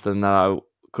podcast and I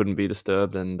couldn't be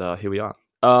disturbed, and here we are.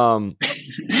 I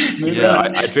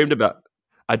dreamed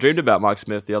about Mike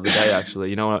Smith the other day.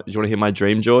 Actually, you know what? Do you want to hear my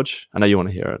dream, George? I know you want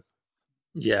to hear it.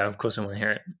 Yeah, of course I want to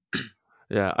hear it.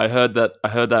 Yeah, I heard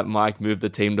that Mike moved the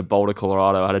team to Boulder,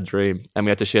 Colorado. I had a dream, and we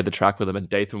had to share the track with him, and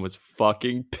Dathan was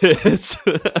fucking pissed.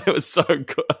 It was so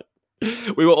good.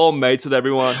 We were all mates with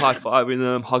everyone, high-fiving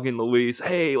them, hugging Louise.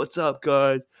 Hey, what's up,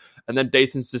 guys? And then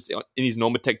Dathan's just in his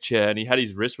Normatec chair, and he had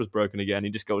his wrist was broken again.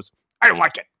 He just goes, I don't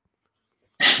like it.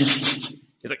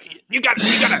 He's like, you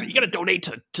gotta donate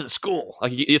to the school.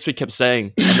 Like that's what he kept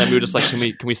saying. And then we were just like, can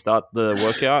we start the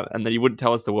workout? And then he wouldn't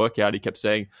tell us the workout. He kept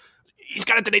saying, he's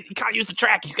gotta donate. He can't use the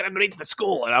track. He's gotta donate to the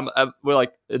school. And we're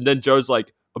like, and then Joe's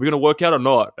like, are we gonna work out or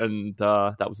not? And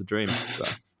that was a dream. So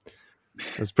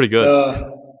it was pretty good.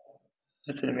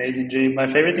 That's an amazing dream. My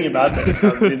favorite thing about that is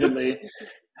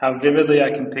how vividly I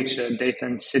can picture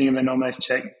Dathan sitting in the normal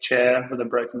chair with a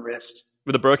broken wrist.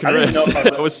 With a broken wrist.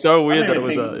 It was so weird that it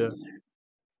was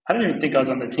I don't even think I was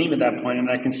on the team at that point, and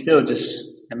I can still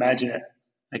just imagine it.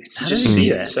 I can just see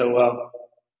it so well.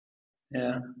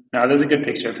 Yeah. No, there's a good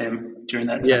picture of him during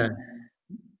that time. Yeah.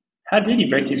 How did he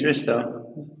break his wrist,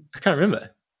 though? I can't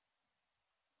remember.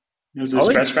 It was a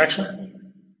stress fracture?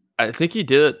 I think he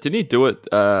did it. Didn't he do it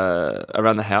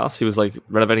around the house? He was like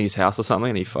renovating his house or something,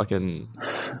 and he fucking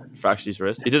fractured his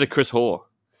wrist. He did a Chris Hoare.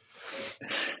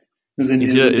 It was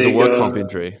a work comp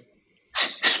injury.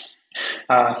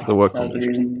 The work comp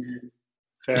injury.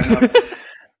 Fair enough.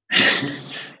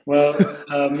 Well,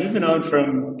 moving on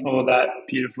from all that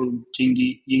beautiful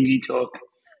Jingy talk.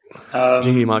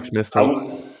 Jingy Mike Smith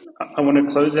talk. I want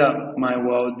to close out my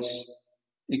World's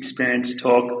experience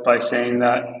talk by saying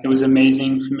that it was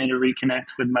amazing for me to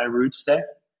reconnect with my roots there.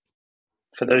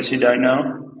 For those who don't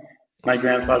know, my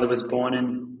grandfather was born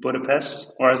in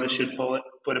Budapest, or as I should call it,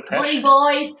 Budapest. Morning,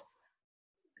 boys.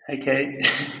 Hey, Kate.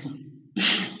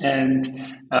 And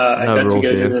I got to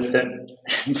go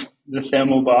to the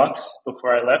thermal baths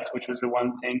before I left, which was the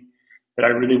one thing that I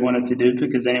really wanted to do,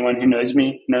 because anyone who knows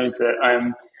me knows that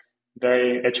I'm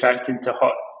very attracted to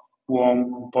hot,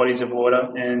 warm bodies of water,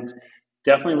 and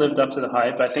definitely lived up to the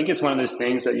hype. I think it's one of those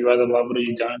things that you either love it or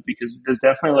you don't, because there's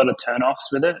definitely a lot of turn-offs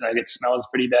with it. Like, it smells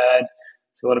pretty bad.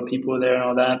 There's a lot of people there and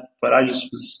all that. But I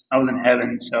was in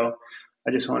heaven. So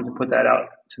I just wanted to put that out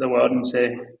to the world and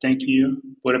say thank you,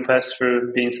 Budapest, for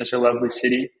being such a lovely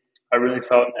city. I really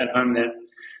felt at home there.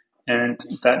 And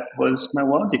that was my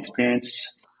Worlds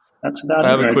experience. That's about it. I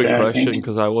have a quick there, question,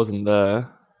 because I wasn't there.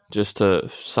 Just to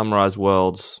summarize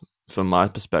Worlds from my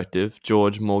perspective,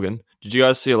 George, Morgan, did you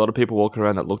guys see a lot of people walking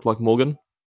around that looked like Morgan?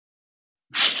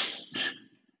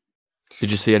 Did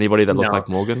you see anybody that looked like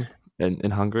Morgan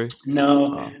in Hungary?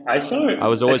 No, I saw it. I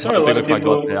was always hoping if I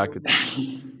got there, I could.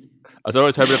 I was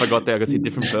always hoping if I got there, I could see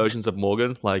different versions of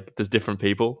Morgan. Like, there's different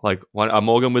people. Like, a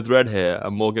Morgan with red hair, a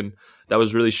Morgan that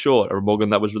was really short, or a Morgan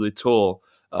that was really tall.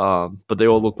 But they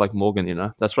all looked like Morgan, you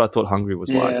know? That's what I thought Hungary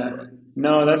was like.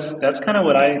 No, that's kind of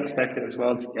what I expected as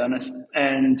well, to be honest.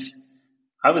 And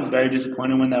I was very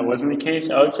disappointed when that wasn't the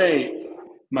case. I would say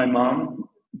my mom,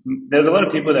 there's a lot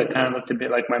of people that kind of looked a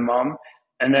bit like my mom,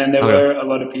 And then there Okay. were a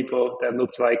lot of people that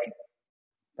looked like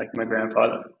my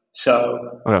grandfather.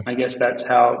 So Okay. I guess that's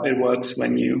how it works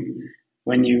when you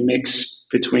mix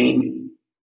between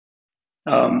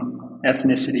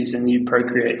ethnicities and you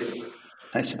procreate.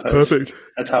 I suppose Perfect.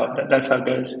 that's how it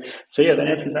goes. So yeah, that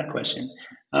answers that question.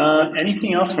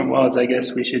 Anything else from Worlds? I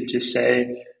guess we should just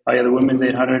say, oh yeah, the women's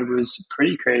 800 was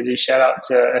pretty crazy. Shout out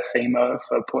to Efemo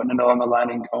for putting it all on the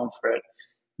line and going for it.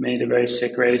 Made a very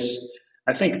sick race.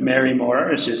 I think Mary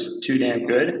Moore is just too damn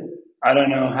good. I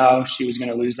don't know how she was going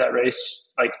to lose that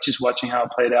race. Like just watching how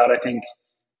it played out, I think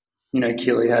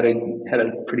Keely had a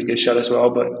pretty good shot as well.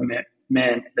 But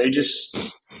man,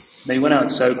 they went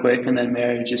out so quick, and then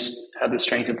Mary just had the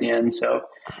strength at the end. So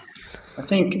I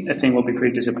think we'll be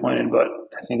pretty disappointed, but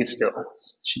I think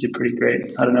she did pretty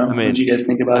great. I don't know. I mean, what do you guys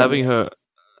think about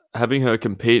having her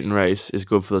compete and race is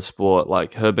good for the sport.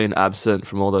 Like her being absent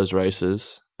from all those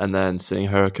races and then seeing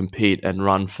her compete and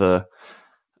run for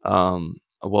a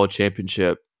world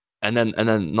championship and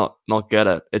then not get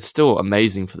it. It's still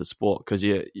amazing for the sport because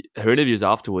her interviews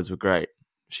afterwards were great.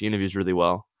 She interviews really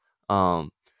well.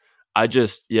 I'm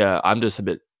just a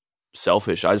bit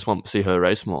selfish. I just want to see her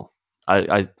race more.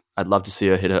 I'd love to see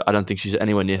her hit her. I don't think she's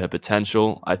anywhere near her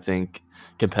potential. I think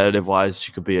competitive wise,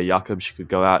 she could be a Jakob. She could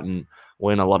go out and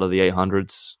win a lot of the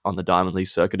 800s on the Diamond League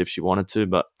circuit if she wanted to,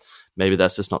 but maybe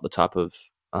that's just not the type of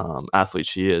athlete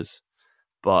she is.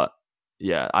 But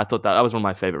yeah, I thought that was one of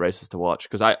my favorite races to watch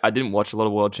because I didn't watch a lot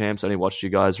of world champs. I only watched you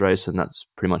guys race, and that's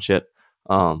pretty much it.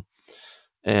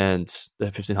 And the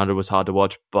 1500 was hard to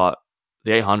watch, but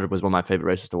the 800 was one of my favorite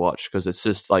races to watch because it's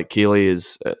just like Keely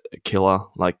is a killer,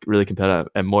 like really competitive.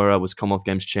 And Moira was Commonwealth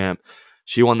Games champ.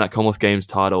 She won that Commonwealth Games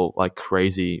title like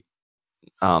crazy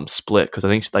split because I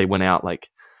think they went out like,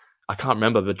 I can't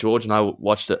remember, but George and I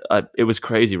watched it. It was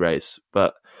crazy race,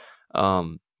 but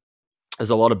there's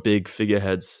a lot of big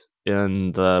figureheads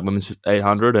in the women's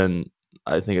 800, and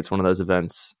I think it's one of those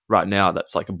events right now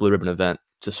that's like a blue ribbon event,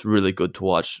 just really good to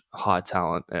watch, high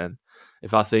talent. And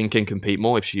if our thing can compete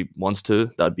more, if she wants to,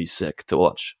 that'd be sick to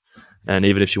watch. And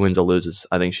even if she wins or loses,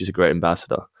 I think she's a great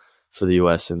ambassador for the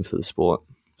US and for the sport.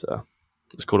 So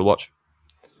it's cool to watch.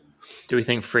 Do we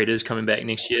think Freda's coming back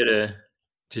next year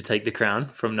to take the crown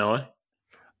from Noah?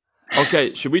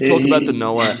 Okay, should we talk about the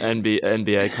Noah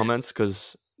NBA comments?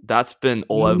 Because that's been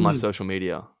all over my social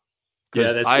media.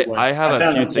 Because I have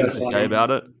a few things to say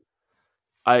about it.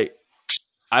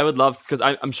 I would love, because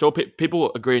I'm sure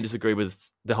people agree and disagree with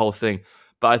the whole thing,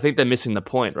 but I think they're missing the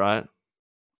point, right?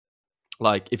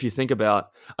 Like, if you think about,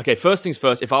 okay, first things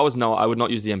first, if I was Noah, I would not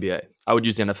use the NBA. I would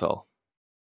use the NFL.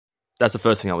 That's the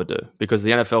first thing I would do, because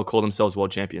the NFL call themselves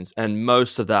world champions, and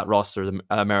most of that roster is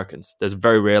Americans. There's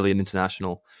very rarely an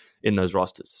international in those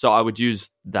rosters. So I would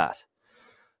use that.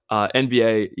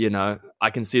 NBA, I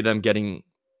can see them getting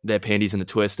their panties in a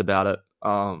twist about it.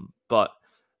 But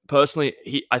personally,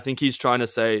 I think he's trying to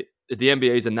say the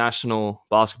NBA is a national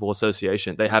basketball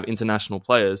association. They have international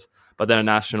players, but they're a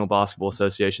national basketball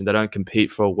association. They don't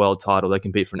compete for a world title. They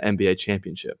compete for an NBA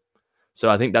championship. So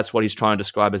I think that's what he's trying to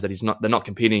describe, is that they're not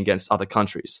competing against other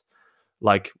countries,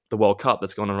 like the World Cup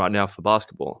that's going on right now for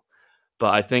basketball.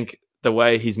 But I think the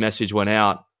way his message went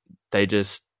out, it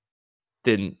just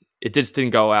didn't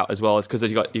go out as well. It's because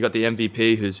you got the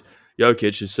MVP, who's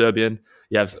Jokic, who's Serbian.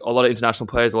 You have a lot of international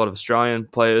players, a lot of Australian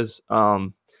players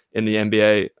in the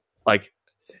NBA. Like,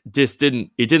 his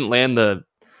 40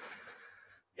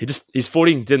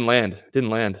 didn't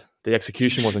land. The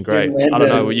execution wasn't great. I don't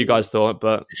know what you guys thought,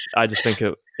 but I just think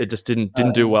it just didn't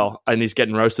do well, and he's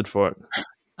getting roasted for it.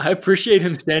 I appreciate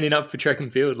him standing up for track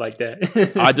and field like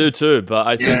that. I do too, but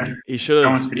I think he should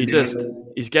have.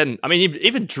 He's getting. I mean,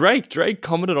 even Drake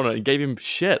commented on it and gave him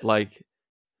shit. Like,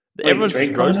 everyone's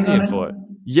roasting him for it.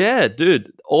 Yeah,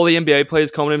 dude. All the NBA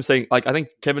players commented him saying, like, I think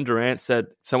Kevin Durant said,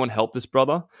 someone help this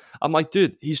brother. I'm like,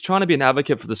 dude, he's trying to be an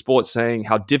advocate for the sport, saying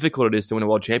how difficult it is to win a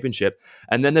world championship.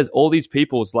 And then there's all these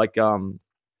people's like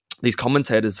these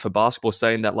commentators for basketball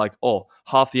saying that, like, oh,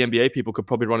 half the NBA people could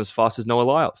probably run as fast as Noah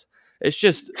Lyles. It's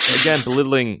just, again,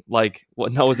 belittling like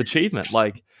what Noah's achievement.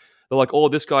 Like, they're like, oh,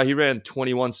 this guy, he ran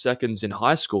 21 seconds in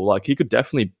high school. Like, he could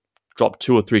definitely drop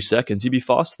 2 or 3 seconds. He'd be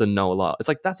faster than Noah Lyles. It's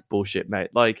like, that's bullshit, mate.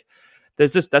 Like,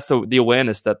 that's the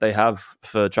awareness that they have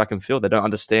for track and field. They don't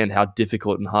understand how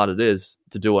difficult and hard it is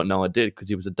to do what Noah did, because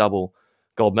he was a double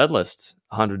gold medalist,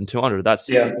 100 and 200. That's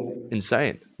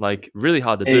insane. Like, really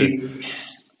hard to do.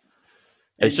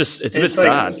 It's a bit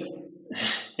sad.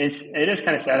 It is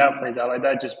kind of sad how it plays out like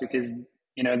that, just because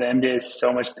the NBA is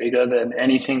so much bigger than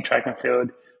anything track and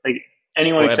field. Like,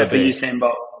 anyone except for Usain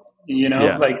Bolt.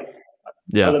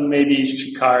 Maybe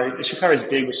Shikari. Shikari's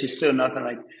big, but she's still nothing.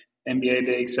 Like, NBA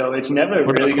big. So it's never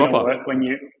What really about going to Cropper? work when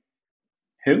you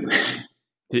who.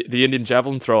 The Indian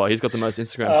javelin thrower. He's got the most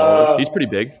Instagram followers. He's pretty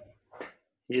big.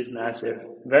 He is massive.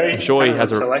 Very I'm sure kind he of a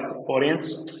has a select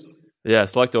audience.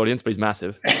 select audience, but he's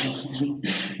massive.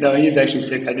 No, he's actually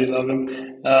sick. I do love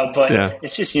him. But Yeah.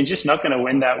 it's just, you're just not going to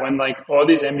win that when like all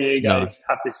these NBA No. guys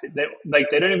have to sit there. Like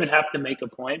they don't even have to make a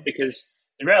point because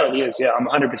the reality is, I'm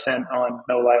 100% on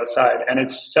No Lyle's side. And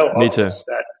it's so Me too. obvious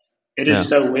that it is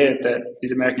so weird that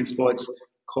these American sports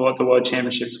call it the world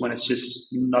championships when it's just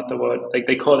not the world. Like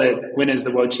they call their winners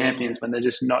the world champions when they're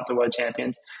just not the world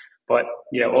champions. But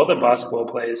all the basketball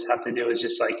players have to do is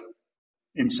just like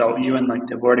insult you, and like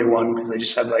they've already won because they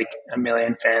just have like a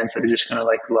million fans that are just gonna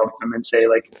like love them and say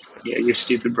like, yeah, you're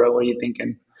stupid, bro. What are you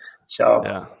thinking? So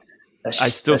I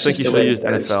still think he should have used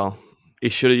NFL. He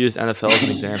should have used NFL as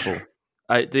an example.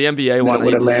 The NBA one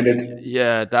would have landed.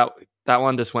 Yeah, that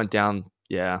one just went down.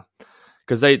 Yeah,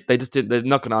 because they just did. They're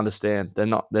not going to understand.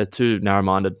 They're too narrow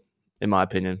minded, in my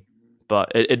opinion.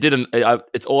 But it didn't.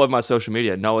 It's all over my social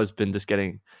media. Noah's been just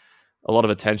getting a lot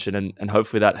of attention, and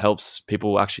hopefully that helps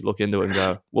people actually look into it and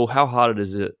go, well, how hard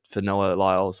is it for Noah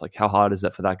Lyles? Like, how hard is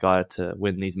it for that guy to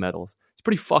win these medals? It's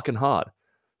pretty fucking hard.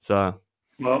 So,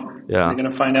 they're going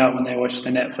to find out when they watch the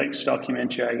Netflix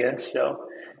documentary, I guess. So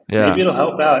maybe it'll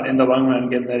help out in the long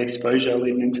run, getting that exposure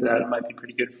leading into that. It might be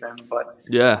pretty good for him. But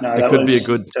it could be a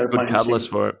good catalyst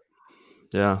for it.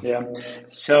 Yeah.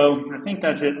 So I think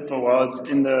that's it for Worlds.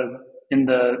 In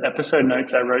the episode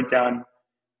notes, I wrote down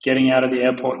getting out of the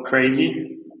airport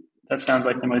crazy. That sounds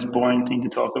like the most boring thing to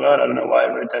talk about. I don't know why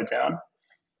I wrote that down.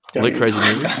 Crazy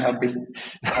movie. How busy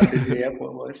the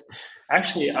airport was.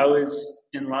 Actually, I was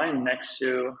in line next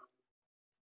to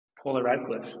Paula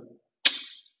Radcliffe.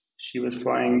 She was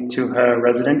flying to her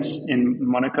residence in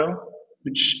Monaco,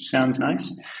 which sounds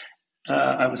nice.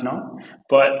 I was not,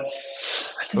 but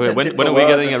I think when are we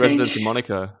getting a residence in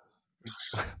Monaco?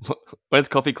 When's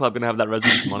Coffee Club going to have that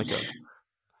residence in Monaco?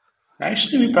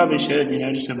 Actually, we probably should,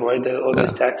 just avoid all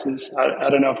those taxes. I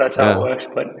don't know if that's how it works,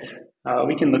 but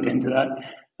we can look into that.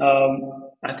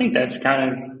 I think that's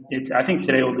kind of it. I think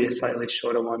today will be a slightly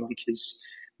shorter one because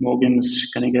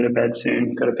Morgan's going to go to bed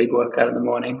soon. Got a big workout in the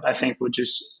morning. I think we'll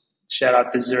just shout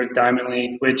out the Zurich Diamond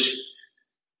League, which,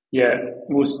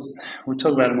 we'll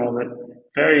talk about it more, but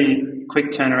very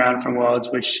quick turnaround from Worlds,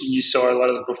 which you saw a lot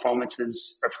of the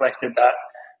performances reflected that.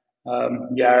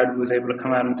 Yared was able to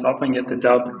come out on top and get the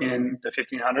dub in the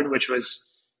 1500, which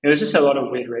was just a lot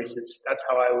of weird races. That's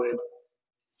how I would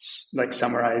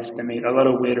summarize the meet. A lot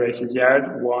of weird races.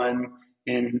 Yared won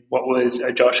in what was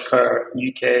a Josh Kerr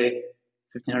UK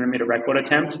 1500 meter record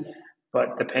attempt,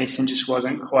 but the pacing just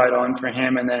wasn't quite on for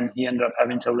him, and then he ended up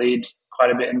having to lead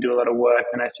quite a bit and do a lot of work.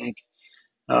 And I think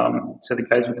so the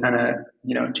guys were kind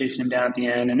of chasing him down at the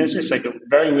end, and it was just like a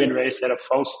very weird race. They had a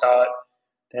false start.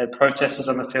 They had protesters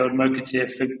on the field.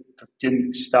 Mokatif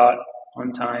didn't start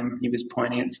on time. He was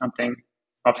pointing at something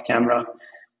off camera.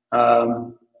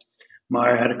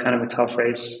 Mario had a kind of a tough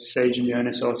race. Sage and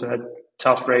Jonas also had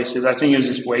tough races. I think it was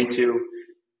just way too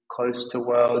close to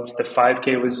Worlds. The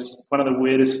 5K was one of the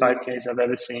weirdest 5Ks I've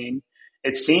ever seen.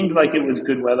 It seemed like it was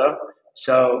good weather,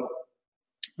 so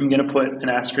I'm going to put an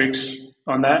asterisk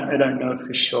on that. I don't know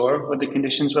for sure what the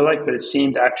conditions were like, but it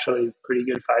seemed actually pretty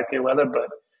good 5K weather, but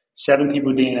 7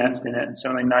 people DNF'd in it, so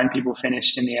only 9 people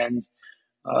finished in the end.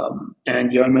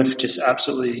 And Yomif just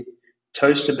absolutely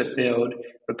toasted the field.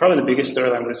 But probably the biggest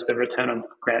storyline was the return of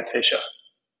Grant Fisher.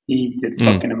 He did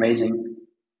fucking amazing.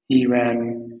 He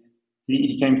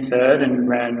came third and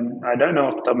ran, I don't know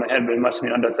off the top of my head, but it must have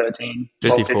been under 13,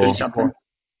 12, something.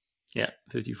 Yeah,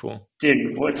 54.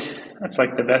 Dude, that's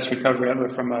like the best recovery ever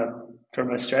from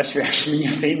a stress reaction in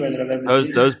your femur that I've ever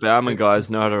seen. Those Bauman guys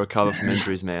know how to recover from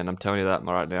injuries, man. I'm telling you that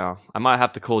right now. I might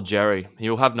have to call Jerry.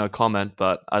 He'll have no comment,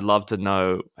 but I'd love to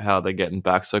know how they're getting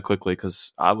back so quickly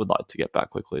because I would like to get back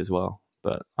quickly as well.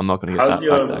 But I'm not going to get back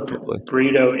that quickly. How's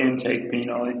your burrito intake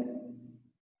been, Ollie?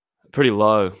 Pretty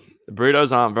low. The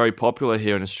burritos aren't very popular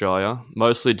here in Australia.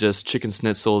 Mostly just chicken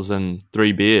schnitzels and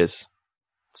 3 beers.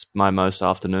 It's my most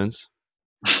afternoons.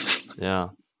 Yeah.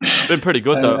 It's been pretty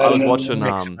good though. I was watching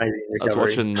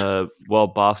the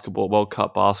World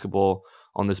Cup basketball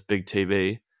on this big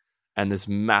TV, and this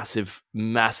massive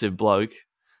bloke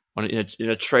in a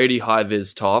tradie high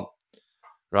vis top,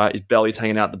 right? His belly's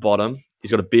hanging out the bottom.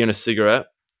 He's got a beer and a cigarette.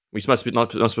 He's not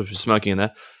supposed to be smoking in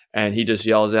there, and he just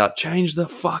yells out, "Change the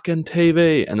fucking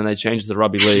TV!" And then they changed the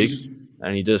rugby league,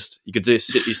 and you could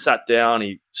just he sat down,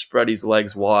 he spread his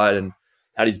legs wide, and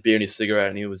had his beer and his cigarette,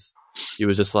 and he was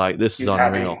just like, this is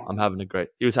unreal. Happy. I'm having a great...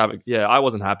 He was having... Yeah, I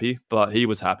wasn't happy, but he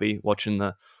was happy watching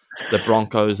the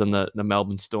Broncos and the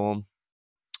Melbourne Storm.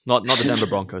 Not the Denver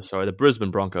Broncos, sorry, the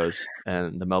Brisbane Broncos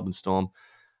and the Melbourne Storm.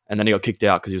 And then he got kicked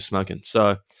out because he was smoking.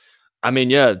 So, I mean,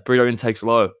 yeah, burrito intake's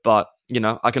low, but,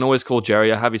 I can always call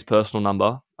Jerry. I have his personal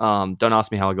number. Don't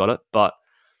ask me how I got it, but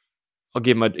I'll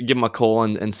give him a call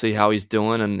and see how he's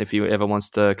doing. And if he ever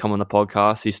wants to come on the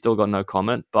podcast, he's still got no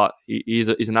comment, but he's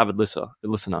an avid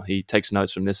listener. He takes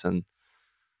notes from this and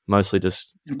mostly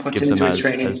just puts it into his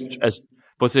training.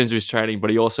 Puts it into his training, but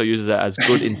he also uses it as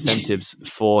good incentives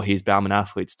for his Bowman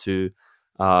athletes to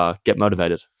get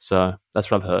motivated. So that's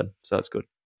what I've heard. So that's good.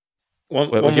 One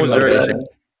more Zurich.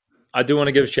 I do want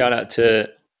to give a shout out to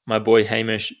my boy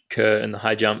Hamish Kerr in the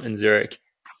high jump in Zurich.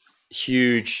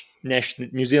 Huge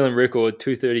New Zealand record,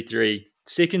 2:33.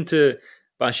 Second to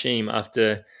Bashim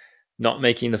after not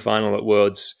making the final at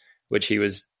Worlds, which he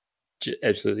was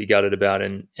absolutely gutted about,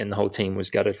 and the whole team was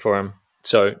gutted for him.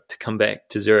 So to come back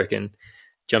to Zurich and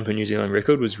jump a New Zealand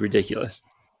record was ridiculous.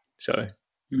 So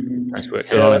nice work.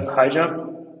 High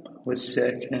jump was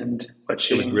sick, and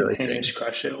watching really Hamish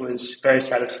crush it was very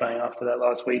satisfying after that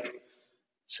last week.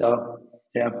 So,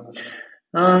 yeah.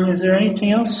 Is there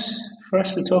anything else for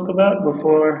us to talk about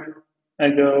before I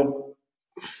go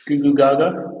goo goo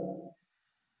gaga?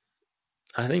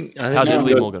 I think how's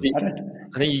Italy, Morgan?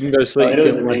 I think you can go to sleep. It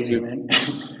was amazing, man.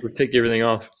 We've ticked everything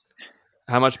off.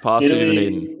 How much pasta have you been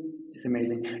eating? It's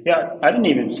amazing. Yeah, I didn't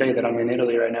even say that I'm in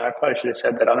Italy right now. I probably should have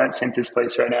said that I'm at Sinta's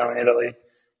place right now in Italy.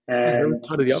 And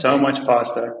so much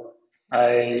pasta.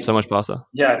 So much pasta?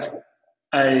 Yeah.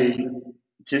 I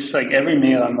just like every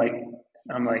meal, I'm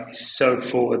like so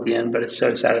full at the end, but it's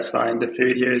so satisfying. The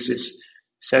food here is just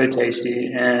so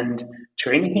tasty, and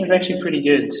training here is actually pretty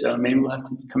good. So maybe we'll have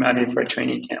to come out here for a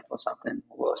training camp or something.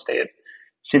 We'll stay at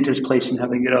Sinta's place and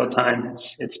have a good old time.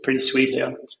 It's pretty sweet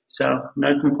here. So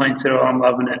no complaints at all. I'm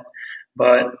loving it.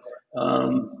 But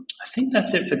I think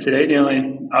that's it for today.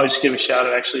 I'll just give a shout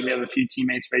out. Actually, we have a few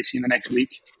teammates racing in the next week.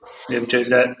 We have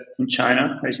Josette in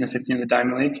China racing the 15 in the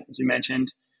Diamond League, as you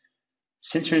mentioned.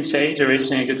 Sinter and Sage are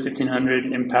racing a good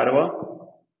 1500 in Padua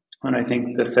on, I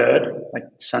think, the 3rd, like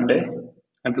Sunday,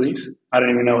 I believe. I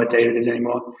don't even know what day it is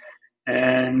anymore.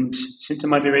 And Sinter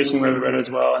might be racing River Road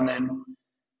as well. And then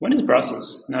when is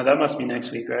Brussels? No, that must be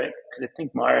next week, right? Because I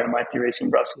think Mario might be racing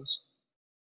Brussels.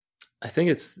 I think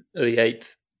it's the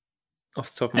 8th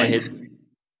off the top of my head.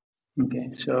 Okay,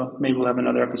 so maybe we'll have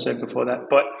another episode before that.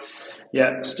 But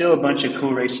yeah, still a bunch of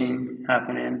cool racing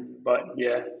happening. But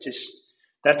yeah, just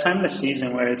that time of the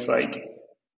season where it's like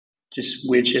just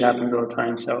weird shit happens all the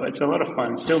time. So it's a lot of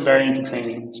fun. Still very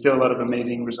entertaining. Still a lot of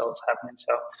amazing results happening.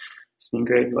 So it's been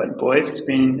great. But boys, it's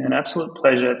been an absolute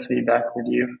pleasure to be back with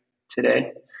you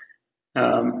today.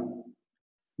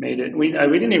 Made it. We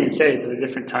didn't even say the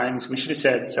different times. We should have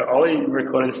said. So Ollie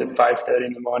recorded this at 5:30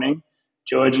 in the morning.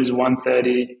 George is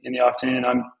 1:30 in the afternoon, and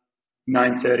I'm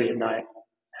 9:30 at night.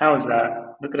 How is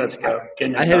that? Look at us go.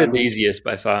 I had it the easiest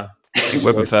by far.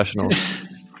 We're professionals.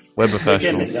 We're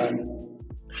professionals. Getting it done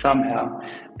somehow.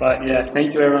 But yeah,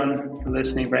 thank you everyone for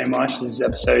listening very much. This is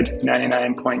episode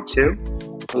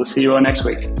 99.2. We'll see you all next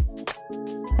week.